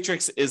risk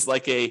matrix is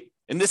like in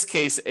this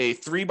case, a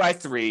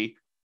 3x3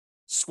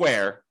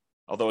 square,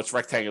 although it's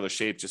rectangular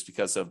shape just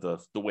because of the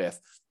width.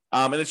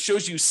 And it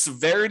shows you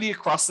severity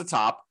across the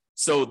top.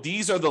 So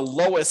these are the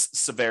lowest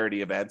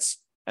severity events.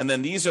 And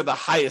then these are the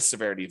highest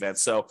severity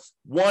events. So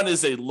 1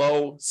 is a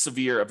low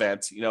severe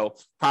event,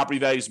 property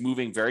values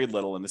moving very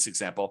little in this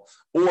example,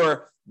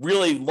 or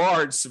really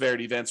large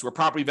severity events where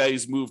property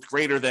values moved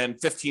greater than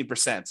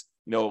 15%,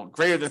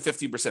 greater than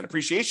 15%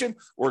 appreciation,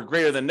 or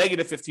greater than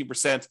negative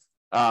 15%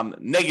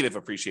 negative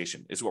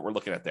appreciation is what we're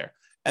looking at there.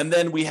 And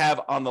then we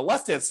have on the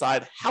left-hand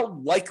side, how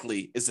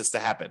likely is this to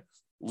happen?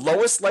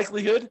 Lowest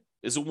likelihood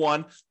is a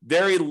 1,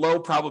 very low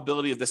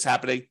probability of this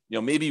happening,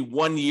 maybe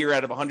 1 year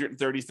out of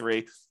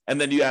 133. And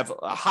then you have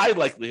a high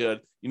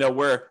likelihood,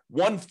 where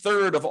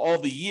 1/3 of all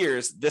the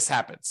years this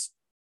happens.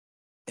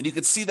 And you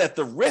can see that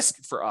the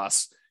risk for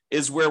us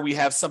is where we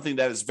have something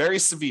that is very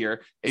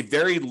severe, a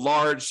very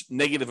large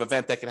negative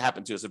event that can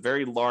happen to us, a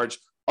very large,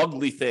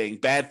 ugly thing,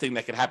 bad thing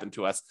that can happen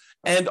to us.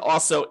 And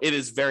also it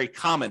is very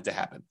common to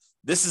happen.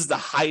 This is the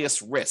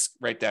highest risk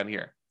right down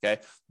here.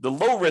 Okay. The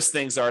low risk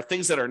things are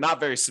things that are not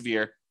very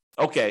severe.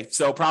 Okay,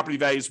 so property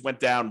values went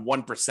down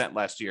 1%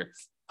 last year.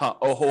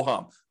 Oh, ho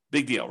hum.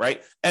 Big deal,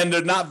 right? And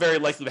they're not very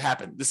likely to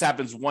happen. This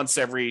happens once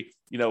every,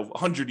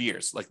 100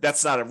 years. Like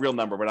that's not a real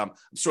number, but I'm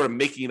sort of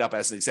making it up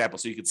as an example.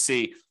 So you can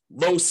see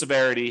low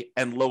severity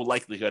and low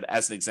likelihood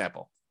as an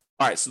example.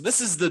 All right, so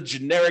this is the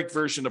generic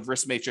version of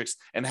risk matrix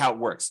and how it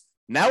works.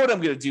 Now what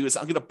I'm going to do is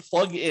I'm going to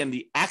plug in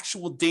the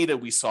actual data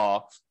we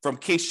saw from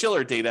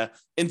Case-Shiller data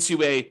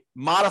into a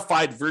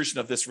modified version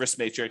of this risk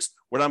matrix,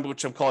 which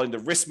I'm calling the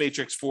risk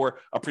matrix for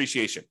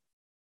appreciation.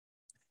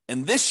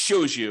 And this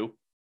shows you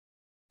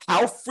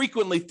how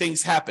frequently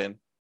things happen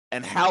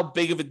and how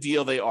big of a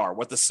deal they are,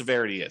 what the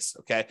severity is,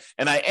 okay?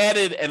 And I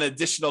added an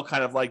additional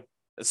kind of like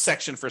a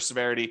section for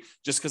severity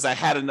just because I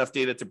had enough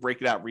data to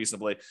break it out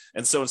reasonably.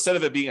 And so instead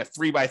of it being a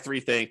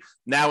 3x3 thing,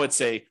 now it's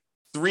a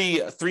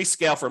three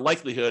scale for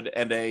likelihood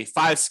and a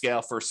 5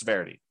 scale for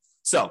severity.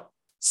 So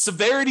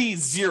severity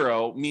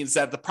 0 means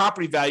that the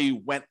property value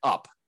went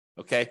up,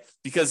 okay?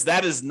 Because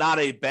that is not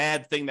a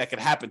bad thing that could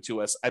happen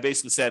to us. I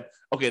basically said,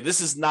 okay, this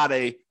is not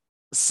a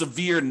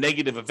severe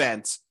negative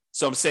event.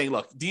 So I'm saying,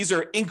 look, these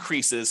are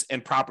increases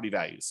in property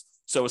values.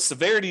 So a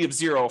severity of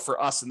 0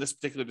 for us in this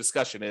particular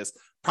discussion is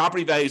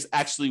property values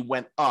actually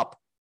went up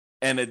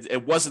and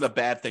it wasn't a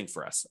bad thing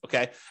for us,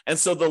 okay? And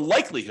so the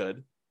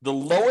likelihood, the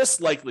lowest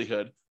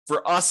likelihood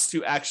for us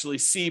to actually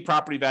see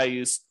property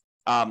values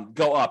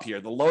go up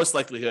here, the lowest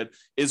likelihood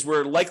is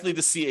we're likely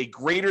to see a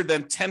greater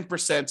than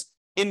 10%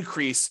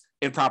 increase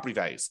in property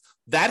values.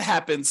 That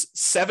happens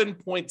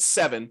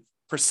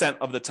 7.7%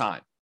 of the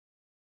time.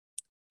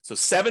 So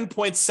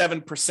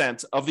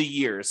 7.7% of the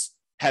years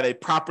had a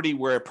property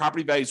where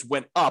property values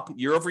went up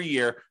year over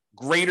year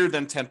greater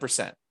than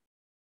 10%.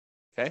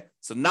 Okay,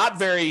 so not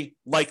very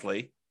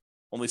likely,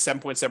 only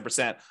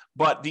 7.7%,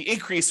 but the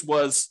increase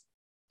was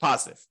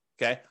positive.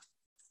 Okay,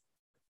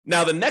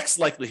 now the next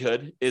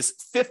likelihood is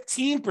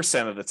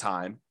 15% of the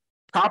time,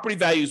 property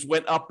values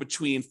went up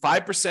between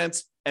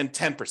 5% and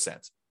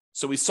 10%.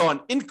 So we saw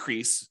an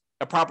increase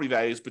of property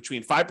values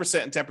between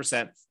 5% and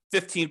 10%,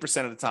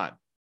 15% of the time.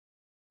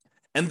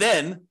 And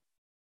then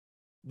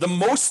the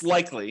most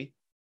likely,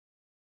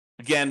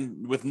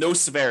 again, with no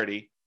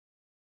severity,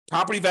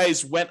 property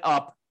values went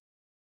up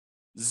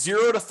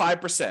 0 to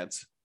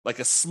 5%, like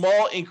a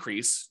small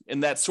increase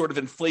in that sort of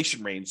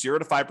inflation range, 0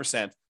 to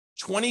 5%,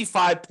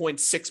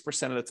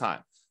 25.6% of the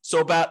time. So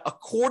about a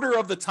quarter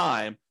of the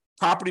time,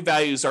 property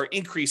values are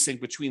increasing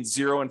between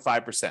 0 and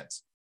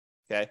 5%.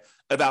 Okay.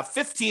 About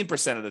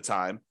 15% of the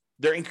time,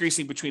 they're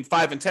increasing between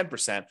 5 and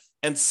 10%,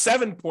 and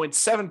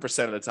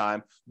 7.7% of the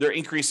time, they're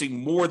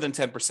increasing more than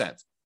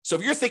 10%. So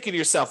if you're thinking to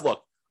yourself,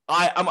 look,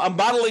 I'm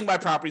modeling my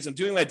properties, I'm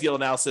doing my deal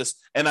analysis,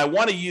 and I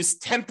want to use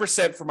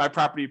 10% for my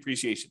property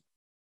appreciation.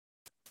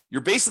 You're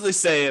basically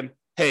saying,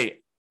 hey,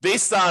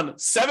 based on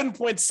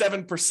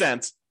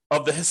 7.7%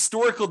 of the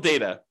historical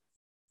data,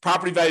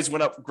 property values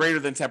went up greater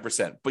than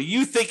 10%. But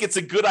you think it's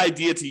a good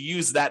idea to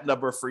use that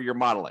number for your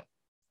modeling,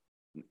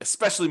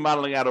 especially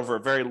modeling out over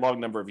a very long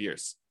number of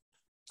years.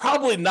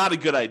 Probably not a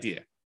good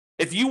idea.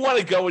 If you want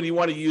to go and you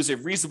want to use a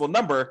reasonable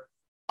number,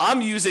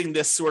 I'm using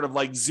this sort of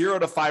like 0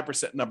 to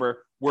 5%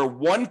 number where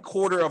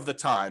 1/4 of the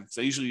time,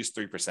 so I usually use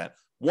 3%,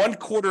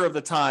 1/4 of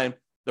the time,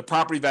 the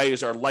property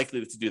values are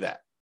likely to do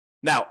that.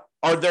 Now,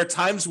 are there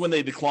times when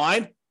they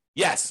decline?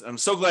 Yes, I'm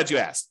so glad you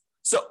asked.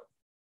 So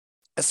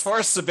as far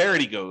as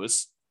severity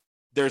goes,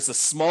 there's a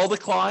small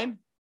decline,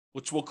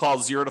 which we'll call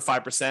 0 to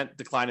 5%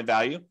 decline in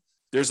value.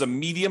 There's a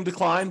medium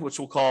decline, which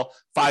we'll call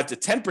 5 to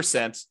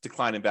 10%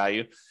 decline in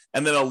value.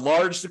 And then a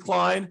large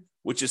decline,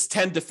 which is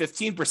 10 to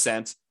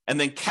 15%, and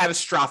then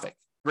catastrophic,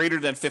 greater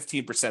than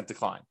 15%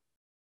 decline.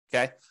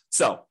 Okay.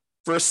 So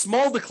for a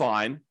small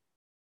decline,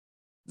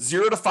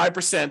 0 to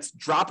 5%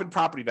 drop in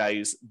property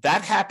values,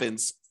 that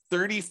happens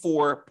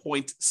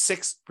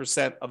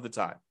 34.6% of the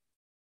time.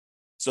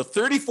 So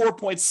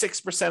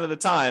 34.6% of the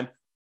time,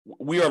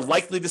 we are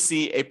likely to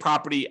see a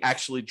property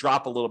actually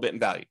drop a little bit in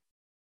value.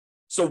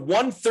 So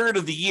 1/3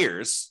 of the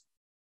years,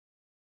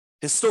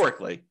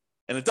 historically,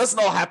 and it doesn't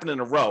all happen in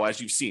a row, as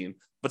you've seen,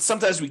 but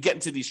sometimes we get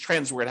into these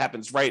trends where it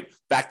happens right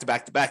back to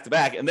back to back to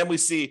back, and then we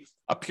see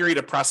a period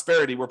of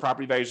prosperity where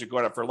property values are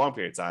going up for a long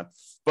period of time.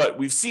 But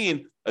we've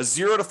seen a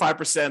 0 to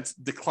 5%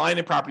 decline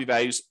in property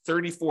values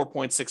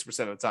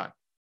 34.6% of the time.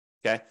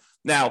 Okay.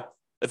 Now,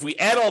 if we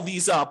add all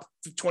these up,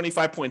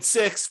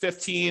 25.6,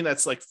 15,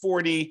 that's like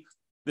 40.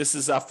 This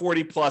is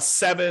 40 plus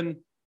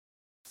 7.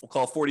 We'll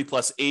call it 40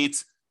 plus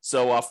 8.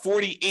 So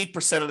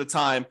 48% of the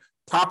time,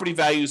 property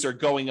values are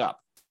going up.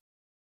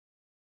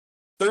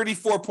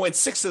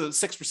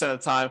 34.6% of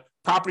the time,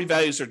 property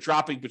values are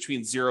dropping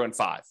between 0 and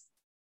 5.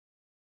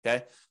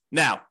 Okay.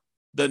 Now,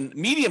 the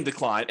medium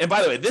decline, and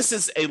by the way, this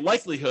is a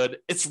likelihood.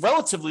 It's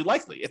relatively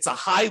likely. It's a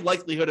high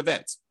likelihood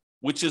event,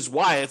 which is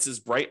why it's this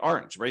bright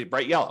orange, right?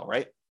 Bright yellow,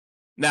 right?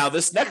 Now,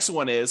 this next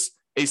one is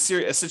a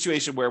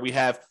situation where we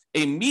have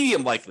a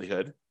medium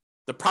likelihood.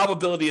 The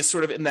probability is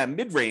sort of in that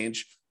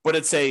mid-range, but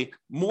it's a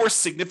more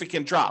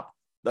significant drop,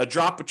 a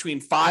drop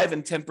between 5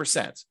 and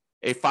 10%.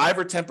 A 5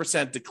 or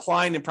 10%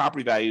 decline in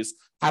property values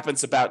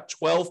happens about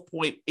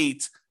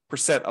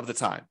 12.8% of the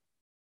time.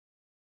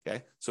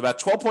 Okay, so about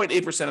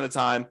 12.8% of the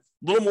time, a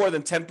little more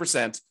than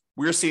 10%,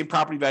 we're seeing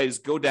property values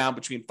go down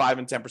between 5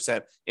 and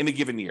 10% in a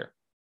given year.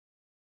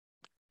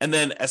 And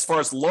then as far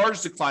as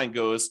large decline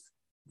goes,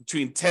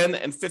 between 10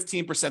 and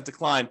 15%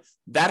 decline,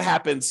 that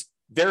happens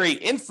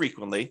very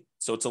infrequently.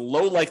 So it's a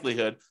low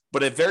likelihood,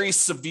 but a very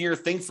severe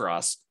thing for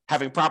us,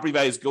 having property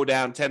values go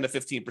down 10 to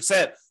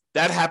 15%.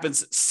 That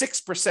happens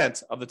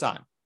 6% of the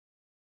time.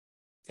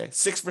 Okay,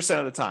 6%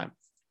 of the time.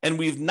 And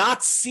we've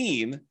not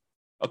seen,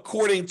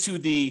 according to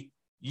the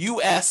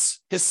US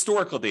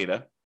historical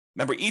data,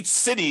 remember each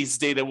city's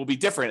data will be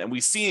different, and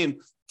we've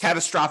seen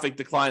catastrophic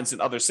declines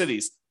in other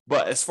cities.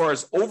 But as far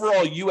as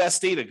overall US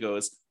data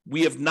goes,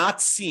 we have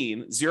not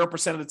seen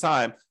 0% of the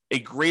time a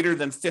greater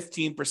than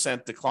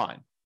 15%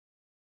 decline,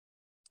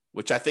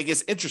 which I think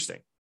is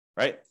interesting,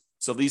 right?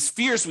 So these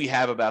fears we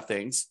have about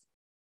things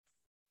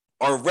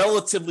are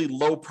relatively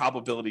low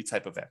probability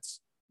type events.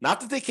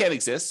 Not that they can't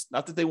exist,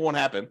 not that they won't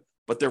happen,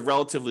 but they're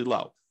relatively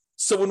low.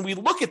 So when we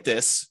look at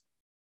this,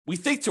 we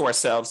think to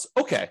ourselves,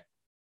 okay,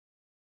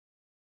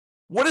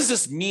 what does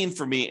this mean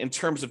for me in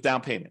terms of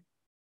down payment?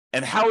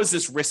 And how is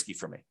this risky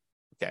for me?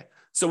 Okay,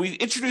 so we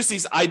introduce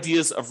these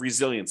ideas of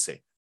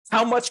resiliency.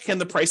 How much can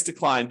the price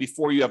decline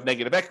before you have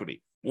negative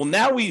equity? Well,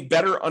 now we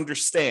better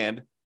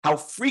understand how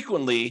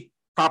frequently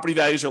property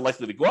values are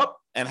likely to go up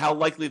and how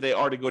likely they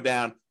are to go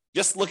down.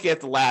 Just look at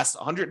the last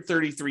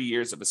 133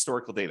 years of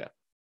historical data.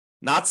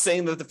 Not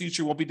saying that the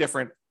future will be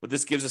different, but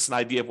this gives us an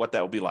idea of what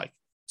that will be like.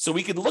 So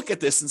we can look at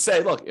this and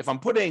say, look, if I'm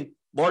putting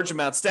large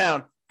amounts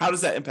down, how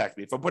does that impact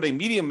me? If I'm putting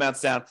medium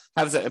amounts down,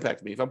 how does that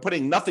impact me? If I'm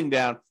putting nothing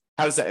down,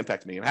 how does that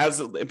impact me? And how does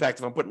it impact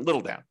if I'm putting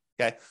little down?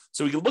 Okay,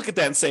 so we can look at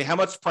that and say, how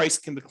much price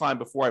can decline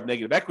before I have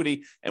negative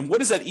equity? And what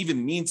does that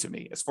even mean to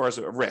me as far as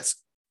a risk?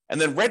 And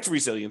then rent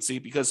resiliency,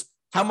 because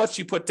how much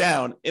you put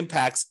down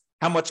impacts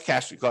how much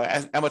cash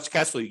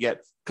flow you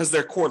get, because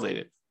they're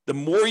correlated. The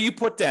more you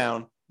put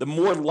down, the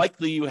more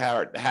likely you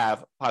are to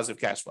have positive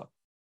cash flow.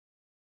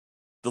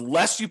 The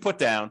less you put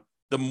down,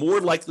 the more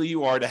likely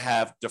you are to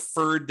have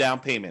deferred down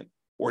payment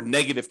or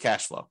negative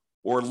cash flow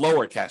or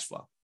lower cash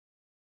flow.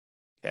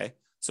 Okay,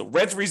 so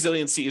rent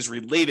resiliency is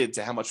related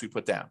to how much we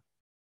put down.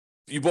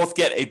 You both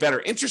get a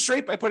better interest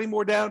rate by putting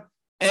more down,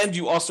 and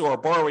you also are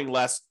borrowing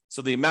less,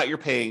 so the amount you're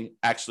paying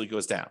actually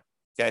goes down.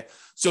 Okay,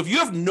 so if you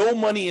have no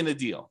money in a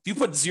deal, if you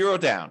put zero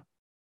down,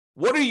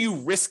 what are you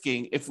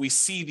risking if we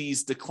see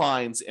these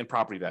declines in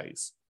property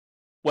values?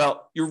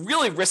 Well, you're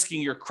really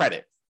risking your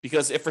credit,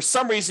 because if for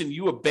some reason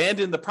you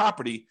abandon the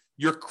property,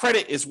 your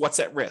credit is what's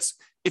at risk.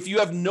 If you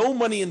have no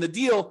money in the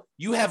deal,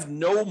 you have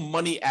no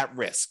money at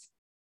risk.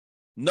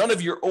 None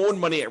of your own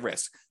money at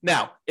risk.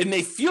 Now, it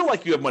may feel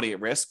like you have money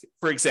at risk.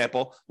 For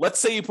example, let's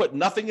say you put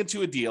nothing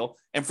into a deal,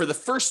 and for the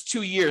first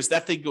 2 years,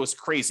 that thing goes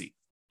crazy.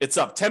 It's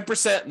up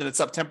 10%, and then it's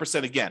up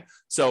 10% again.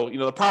 So,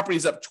 the property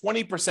is up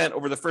 20%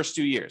 over the first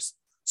 2 years.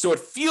 So it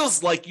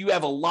feels like you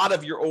have a lot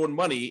of your own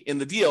money in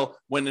the deal,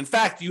 when in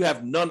fact you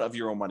have none of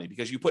your own money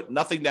because you put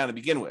nothing down to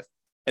begin with.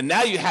 And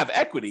now you have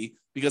equity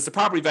because the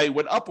property value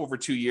went up over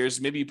 2 years.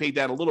 Maybe you paid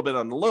down a little bit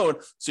on the loan,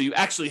 so you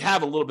actually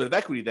have a little bit of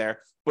equity there.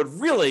 But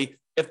really,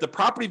 if the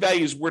property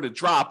values were to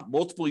drop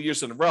multiple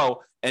years in a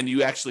row and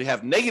you actually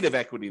have negative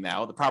equity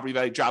now, the property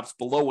value drops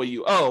below what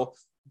you owe,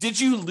 did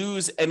you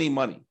lose any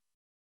money?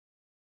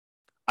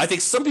 I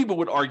think some people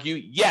would argue,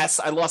 yes,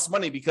 I lost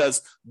money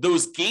because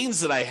those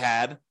gains that I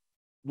had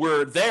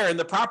were there in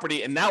the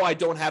property and now I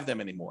don't have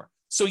them anymore.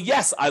 So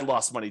yes, I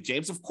lost money,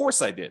 James. Of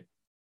course I did.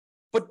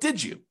 But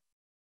did you?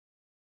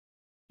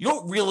 You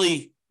don't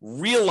really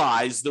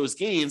realize those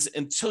gains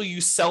until you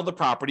sell the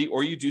property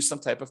or you do some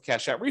type of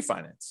cash out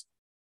refinance.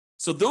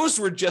 So those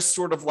were just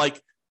sort of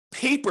like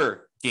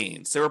paper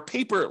gains. There were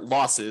paper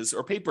losses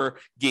or paper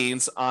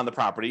gains on the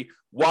property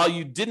while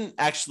you didn't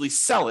actually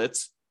sell it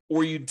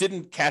or you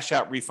didn't cash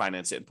out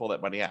refinance it and pull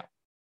that money out.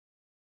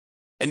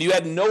 And you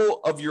had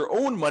no of your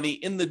own money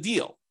in the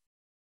deal.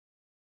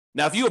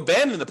 Now, if you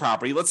abandon the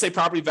property, let's say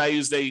property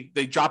values, they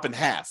drop in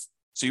half.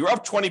 So you're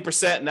up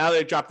 20%, now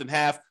they dropped in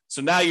half.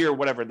 So now you're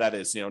whatever that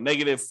is,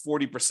 negative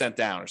 40%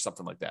 down or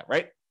something like that,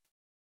 right?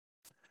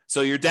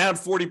 So you're down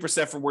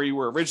 40% from where you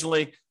were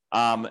originally.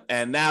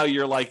 And now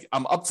you're like,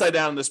 I'm upside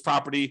down in this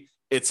property.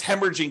 It's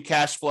hemorrhaging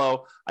cash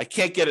flow. I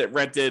can't get it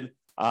rented.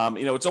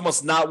 It's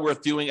almost not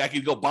worth doing. I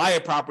could go buy a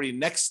property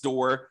next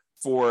door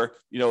for,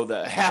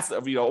 the half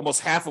of,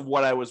 almost half of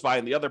what I was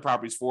buying the other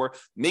properties for.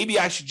 Maybe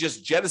I should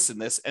just jettison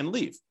this and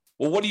leave.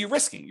 Well, what are you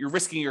risking? You're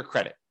risking your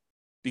credit.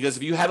 Because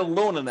if you had a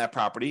loan on that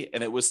property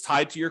and it was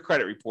tied to your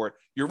credit report,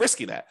 you're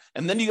risking that.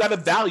 And then you got to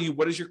value,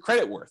 what is your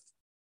credit worth?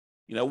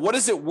 What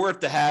is it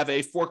worth to have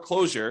a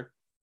foreclosure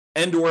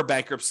and or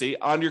bankruptcy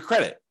on your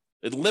credit?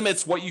 It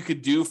limits what you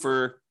could do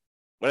for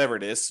whatever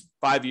it is,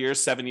 5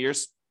 years, 7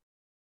 years,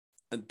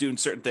 and doing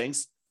certain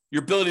things.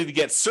 Your ability to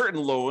get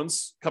certain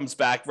loans comes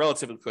back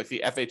relatively quickly.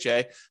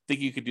 FHA, I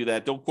think you could do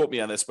that. Don't quote me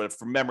on this, but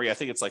from memory, I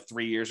think it's like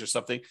 3 years or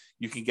something.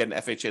 You can get an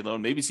FHA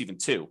loan. Maybe it's even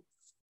 2.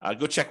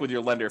 Go check with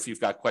your lender if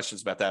you've got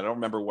questions about that. I don't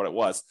remember what it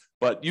was,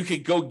 but you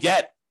could go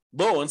get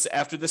loans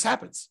after this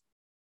happens.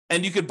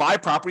 And you could buy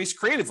properties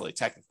creatively,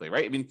 technically,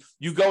 right? I mean,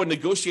 you go and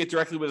negotiate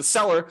directly with a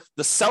seller.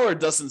 The seller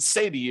doesn't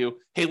say to you,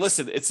 hey,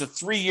 listen, it's a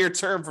 3-year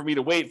term for me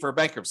to wait for a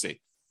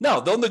bankruptcy. No,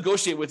 they'll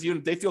negotiate with you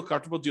and they feel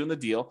comfortable doing the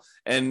deal.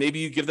 And maybe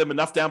you give them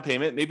enough down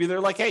payment. Maybe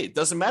they're like, hey, it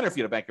doesn't matter if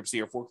you had a bankruptcy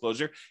or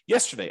foreclosure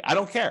yesterday. I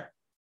don't care.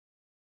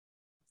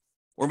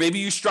 Or maybe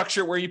you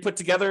structure where you put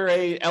together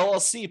a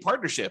LLC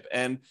partnership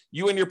and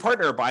you and your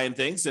partner are buying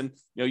things and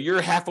you're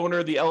a half owner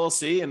of the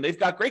LLC and they've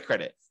got great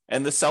credit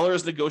and the seller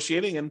is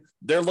negotiating and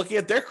they're looking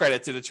at their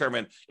credit to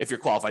determine if you're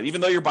qualified,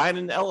 even though you're buying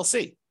an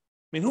LLC. I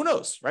mean, who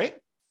knows, right?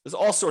 There's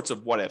all sorts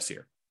of what ifs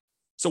here.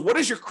 So what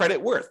is your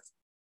credit worth?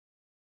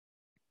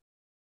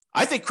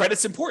 I think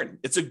credit's important.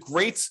 It's a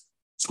great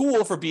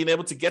tool for being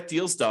able to get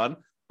deals done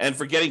and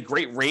for getting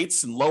great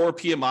rates and lower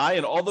PMI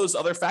and all those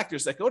other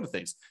factors that go to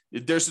things.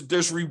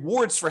 There's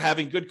rewards for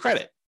having good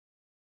credit,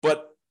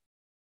 but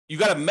you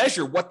got to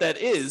measure what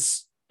that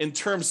is in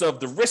terms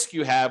of the risk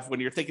you have when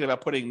you're thinking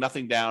about putting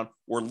nothing down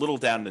or little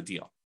down in the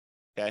deal.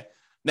 Okay.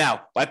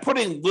 Now, by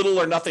putting little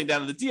or nothing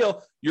down in the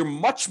deal, you're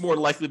much more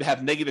likely to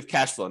have negative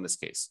cash flow in this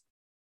case,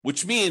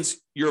 which means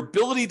your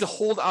ability to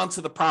hold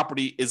onto the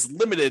property is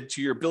limited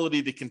to your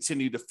ability to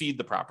continue to feed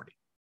the property.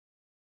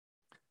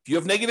 If you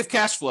have negative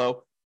cash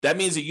flow, that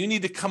means that you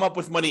need to come up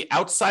with money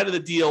outside of the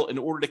deal in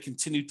order to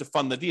continue to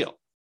fund the deal.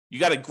 You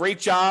got a great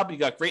job, you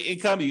got great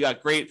income, you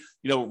got great,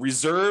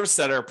 reserves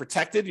that are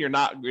protected. You're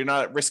not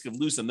at risk of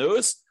losing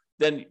those.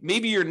 Then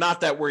maybe you're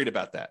not that worried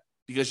about that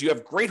because you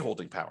have great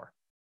holding power.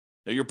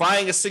 Now you're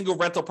buying a single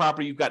rental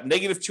property, you've got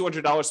negative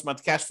 $200 a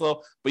month cash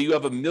flow, but you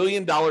have $1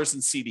 million in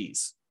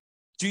CDs.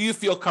 Do you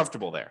feel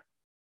comfortable there?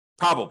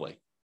 Probably.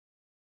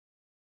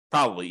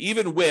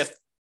 Even with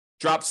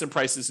drops in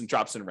prices and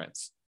drops in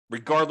rents,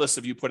 regardless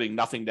of you putting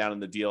nothing down in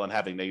the deal and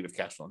having negative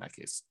cash flow in that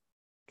case.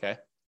 Okay.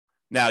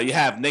 Now you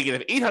have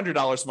negative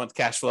 $800 a month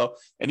cash flow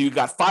and you've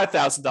got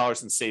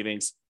 $5,000 in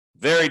savings.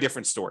 Very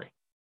different story.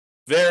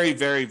 Very,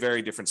 very,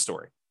 very different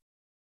story.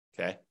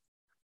 Okay.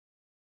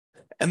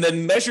 And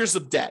then measures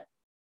of debt.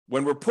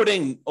 When we're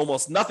putting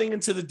almost nothing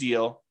into the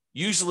deal,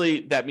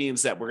 usually that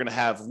means that we're going to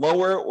have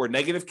lower or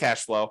negative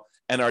cash flow,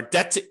 and our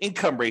debt to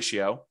income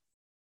ratio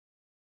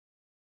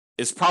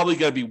is probably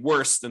going to be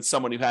worse than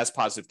someone who has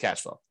positive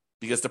cash flow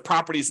because the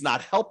property is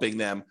not helping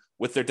them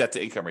with their debt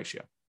to income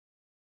ratio.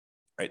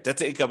 Right? Debt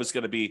to income is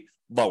going to be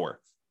lower.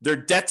 Their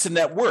debt to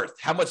net worth,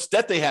 how much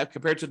debt they have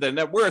compared to their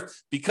net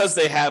worth, because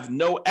they have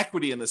no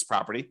equity in this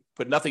property,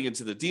 put nothing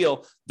into the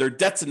deal, their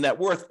debt to net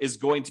worth is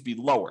going to be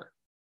lower.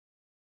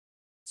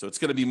 So it's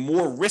going to be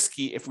more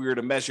risky if we were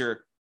to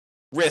measure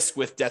risk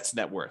with debt to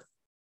net worth.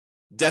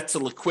 Debt to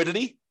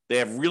liquidity, they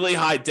have really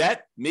high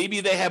debt.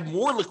 Maybe they have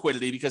more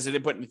liquidity because they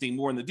didn't put anything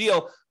more in the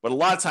deal, but a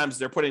lot of times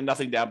they're putting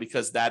nothing down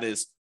because that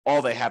is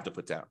all they have to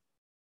put down.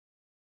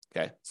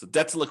 Okay, so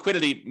debt to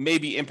liquidity may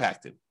be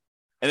impacted.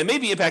 And it may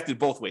be impacted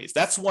both ways.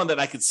 That's one that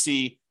I could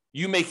see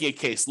you making a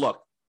case.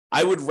 Look,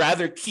 I would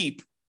rather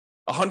keep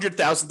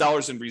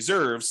 $100,000 in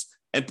reserves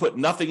and put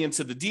nothing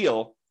into the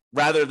deal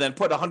rather than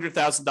put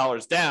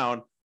 $100,000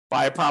 down,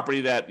 buy a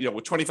property that,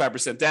 with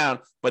 25% down,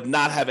 but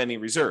not have any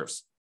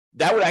reserves.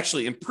 That would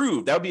actually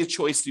improve. That would be a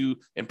choice to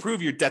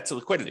improve your debt to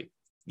liquidity.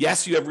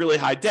 Yes, you have really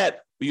high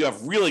debt, but you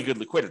have really good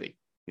liquidity,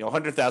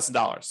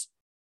 $100,000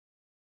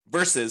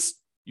 versus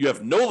you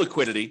have no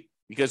liquidity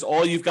because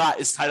all you've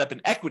got is tied up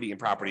in equity in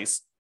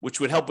properties, which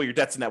would help with your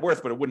debt to net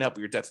worth, but it wouldn't help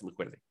with your debt to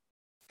liquidity.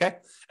 Okay.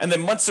 And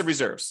then months of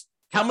reserves.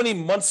 How many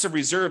months of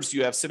reserves do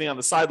you have sitting on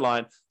the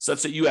sideline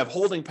such that you have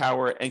holding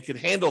power and can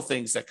handle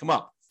things that come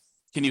up?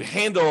 Can you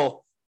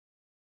handle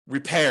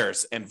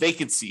repairs and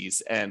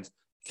vacancies and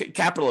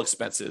capital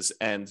expenses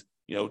and,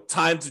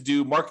 time to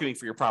do marketing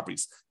for your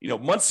properties?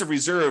 Months of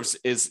reserves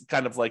is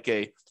kind of like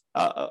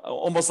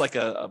almost like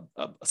a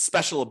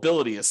special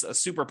ability, a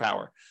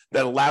superpower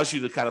that allows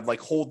you to kind of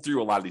like hold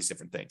through a lot of these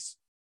different things.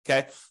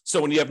 Okay.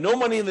 So when you have no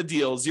money in the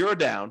deal, zero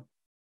down,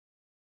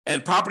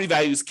 and property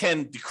values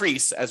can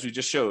decrease, as we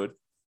just showed,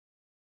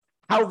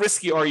 how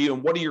risky are you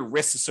and what are your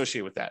risks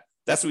associated with that?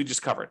 That's what we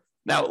just covered.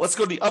 Now let's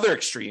go to the other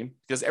extreme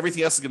because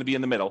everything else is going to be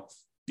in the middle.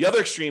 The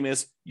other extreme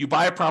is you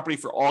buy a property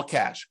for all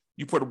cash.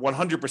 You put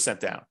 100%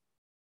 down.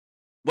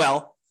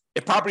 Well,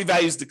 if property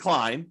values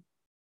decline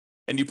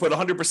and you put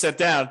 100%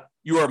 down,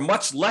 you are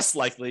much less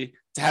likely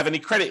to have any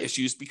credit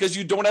issues because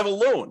you don't have a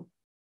loan,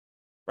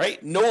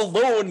 right? No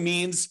loan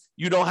means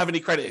you don't have any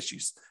credit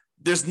issues.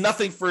 There's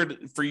nothing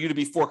for you to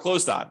be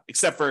foreclosed on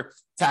except for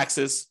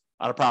taxes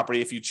on a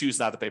property if you choose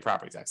not to pay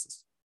property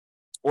taxes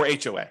or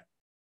HOA,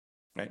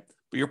 right?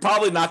 But you're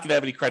probably not going to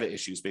have any credit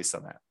issues based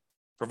on that,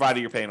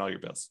 provided you're paying all your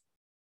bills.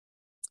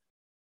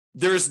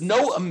 There's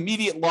no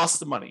immediate loss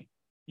of money.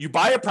 You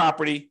buy a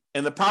property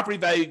and the property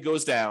value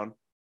goes down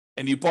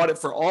and you bought it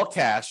for all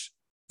cash.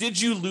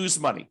 Did you lose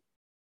money?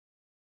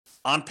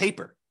 On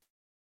paper.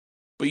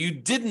 But you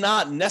did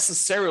not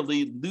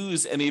necessarily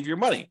lose any of your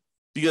money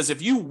because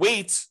if you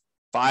wait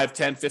 5,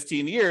 10,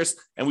 15 years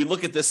and we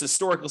look at this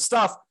historical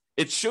stuff,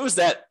 it shows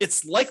that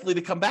it's likely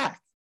to come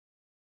back.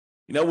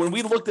 When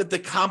we looked at the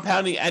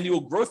compounding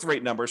annual growth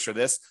rate numbers for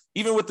this,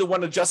 even with the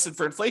one adjusted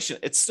for inflation,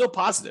 it's still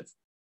positive.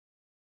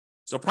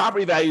 So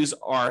property values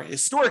are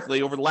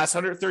historically, over the last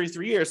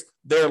 133 years,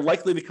 they're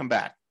likely to come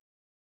back.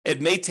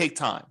 It may take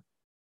time.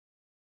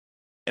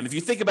 And if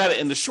you think about it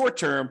in the short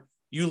term,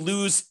 you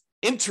lose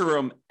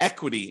interim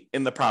equity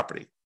in the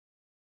property.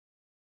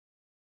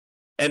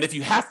 And if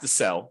you have to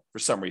sell for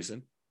some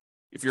reason,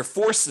 if you're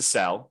forced to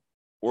sell,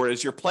 or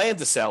is your plan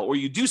to sell, or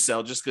you do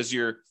sell just because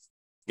you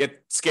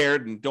get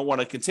scared and don't want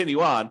to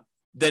continue on,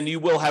 then you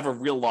will have a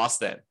real loss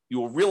then. You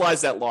will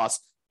realize that loss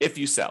if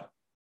you sell.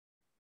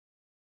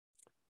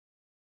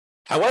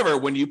 However,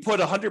 when you put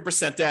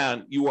 100%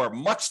 down, you are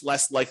much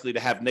less likely to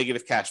have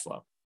negative cash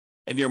flow,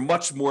 and you're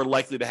much more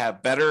likely to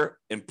have better,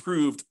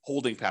 improved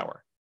holding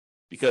power.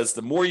 Because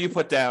the more you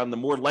put down, the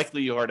more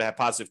likely you are to have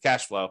positive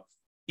cash flow,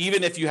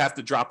 even if you have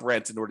to drop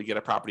rent in order to get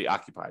a property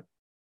occupied.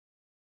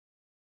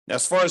 Now,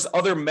 as far as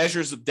other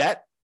measures of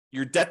debt,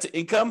 your debt to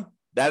income,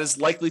 that is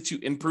likely to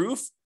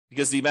improve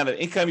because the amount of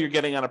income you're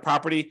getting on a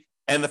property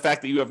and the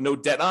fact that you have no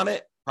debt on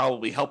it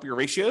probably help your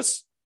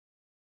ratios.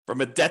 From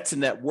a debt to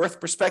net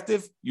worth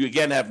perspective, you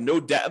again have no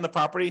debt on the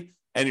property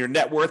and your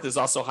net worth is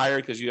also higher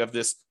because you have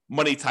this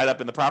money tied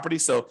up in the property.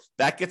 So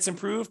that gets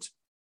improved.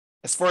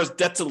 As far as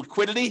debt to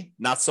liquidity,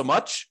 not so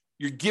much.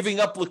 You're giving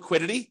up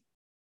liquidity,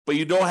 but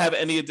you don't have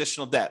any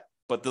additional debt.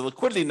 But the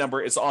liquidity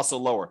number is also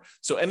lower.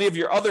 So any of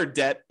your other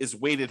debt is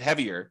weighted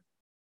heavier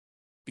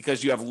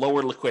because you have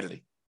lower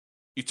liquidity.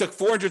 You took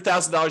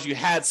 $400,000 you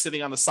had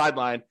sitting on the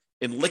sideline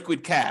in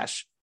liquid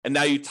cash, and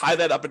now you tie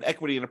that up in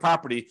equity in a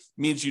property,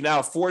 means you now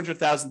have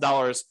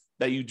 $400,000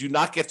 that you do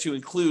not get to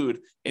include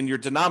in your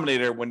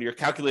denominator when you're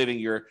calculating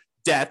your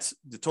debt,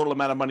 the total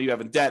amount of money you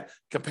have in debt,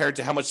 compared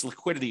to how much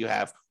liquidity you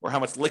have or how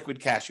much liquid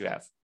cash you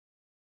have.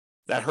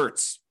 That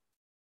hurts.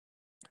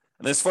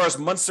 And as far as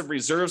months of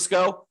reserves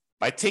go,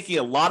 by taking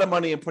a lot of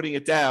money and putting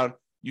it down,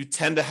 you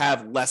tend to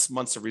have less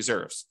months of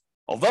reserves.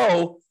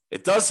 Although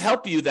it does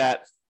help you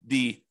that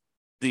the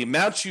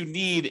amount you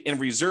need in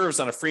reserves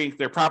on a free and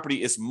clear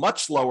property is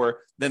much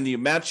lower than the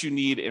amount you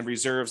need in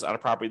reserves on a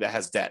property that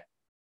has debt.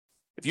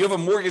 If you have a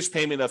mortgage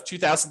payment of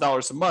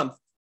 $2,000 a month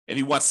and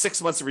you want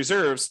 6 months of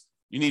reserves,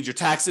 you need your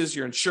taxes,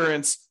 your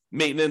insurance,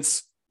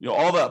 maintenance,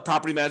 all the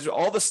property management,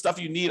 all the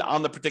stuff you need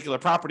on the particular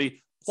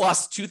property,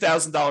 plus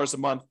 $2,000 a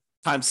month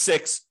times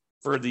 6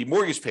 for the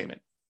mortgage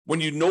payment. When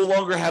you no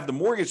longer have the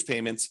mortgage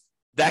payments,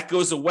 that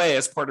goes away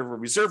as part of a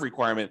reserve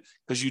requirement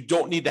because you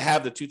don't need to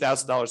have the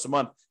 $2,000 a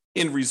month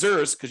in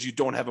reserves because you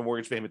don't have a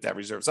mortgage payment to have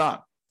reserves on.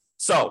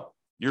 So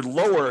it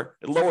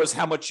lowers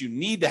how much you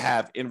need to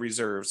have in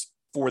reserves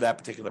for that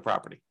particular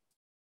property.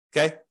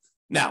 Okay.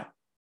 Now,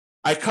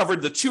 I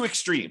covered the two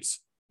extremes,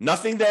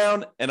 nothing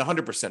down and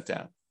 100%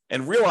 down,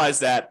 and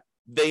realized that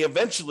they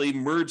eventually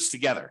merge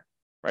together,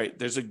 right?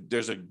 There's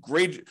a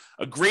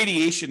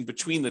gradation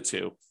between the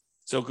two.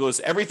 So it goes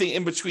everything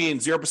in between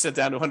 0%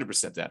 down to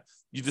 100% down.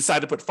 You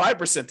decide to put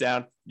 5%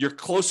 down, you're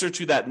closer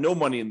to that no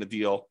money in the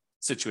deal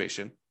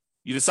situation.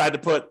 You decide to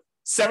put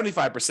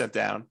 75%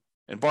 down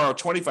and borrow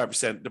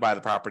 25% to buy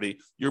the property,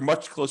 you're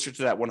much closer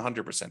to that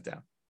 100%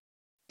 down.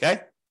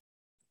 Okay?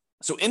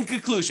 So in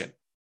conclusion,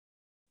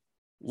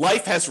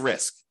 life has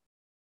risk.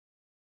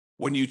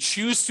 When you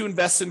choose to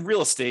invest in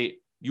real estate,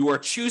 you are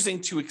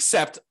choosing to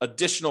accept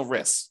additional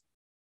risks.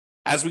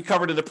 As we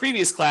covered in the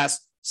previous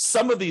class,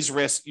 some of these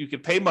risks you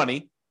could pay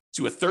money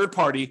to a third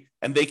party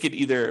and they could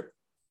either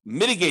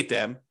mitigate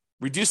them,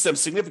 reduce them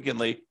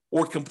significantly,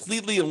 or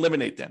completely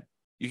eliminate them.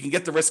 You can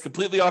get the risk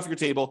completely off your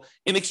table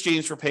in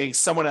exchange for paying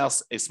someone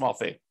else a small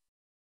fee.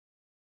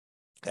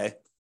 Okay.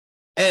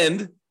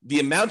 And the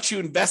amount you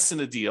invest in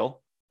a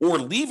deal or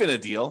leave in a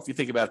deal, if you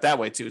think about it that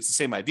way too, it's the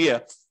same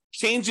idea,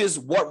 changes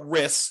what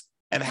risks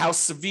and how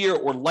severe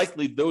or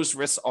likely those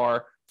risks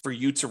are for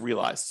you to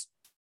realize.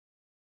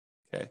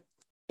 Okay.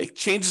 It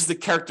changes the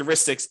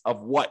characteristics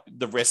of what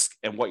the risk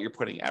and what you're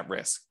putting at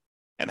risk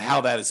and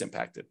how that is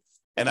impacted.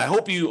 And I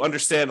hope you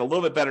understand a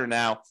little bit better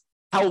now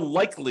how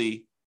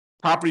likely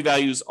property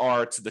values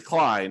are to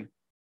decline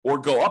or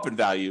go up in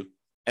value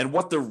and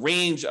what the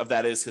range of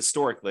that is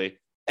historically,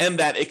 and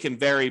that it can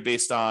vary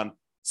based on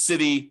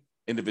city,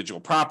 individual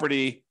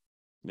property,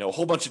 a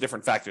whole bunch of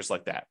different factors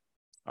like that.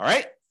 All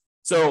right.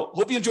 So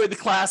hope you enjoyed the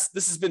class.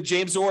 This has been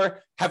James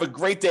Orr. Have a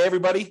great day,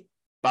 everybody.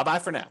 Bye-bye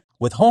for now.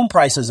 With home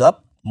prices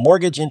up,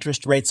 mortgage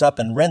interest rates up,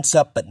 and rents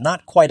up, but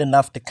not quite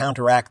enough to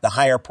counteract the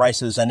higher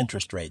prices and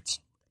interest rates,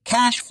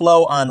 cash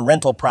flow on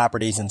rental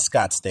properties in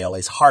Scottsdale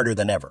is harder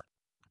than ever.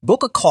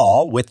 Book a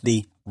call with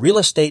the Real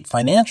Estate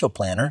Financial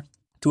Planner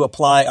to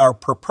apply our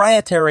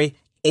proprietary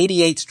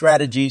 88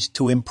 strategies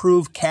to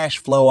improve cash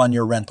flow on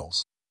your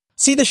rentals.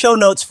 See the show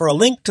notes for a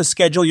link to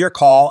schedule your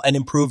call and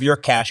improve your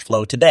cash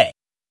flow today.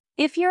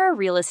 If you're a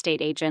real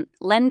estate agent,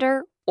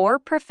 lender, or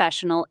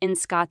professional in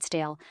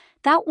Scottsdale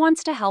that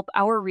wants to help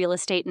our real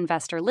estate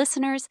investor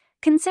listeners,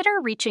 consider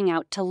reaching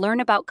out to learn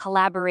about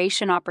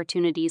collaboration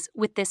opportunities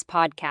with this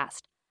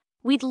podcast.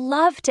 We'd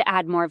love to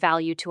add more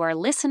value to our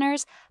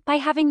listeners by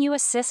having you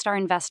assist our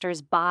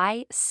investors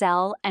buy,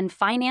 sell, and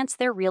finance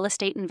their real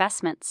estate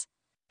investments.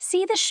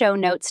 See the show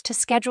notes to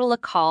schedule a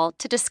call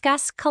to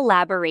discuss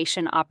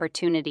collaboration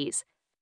opportunities.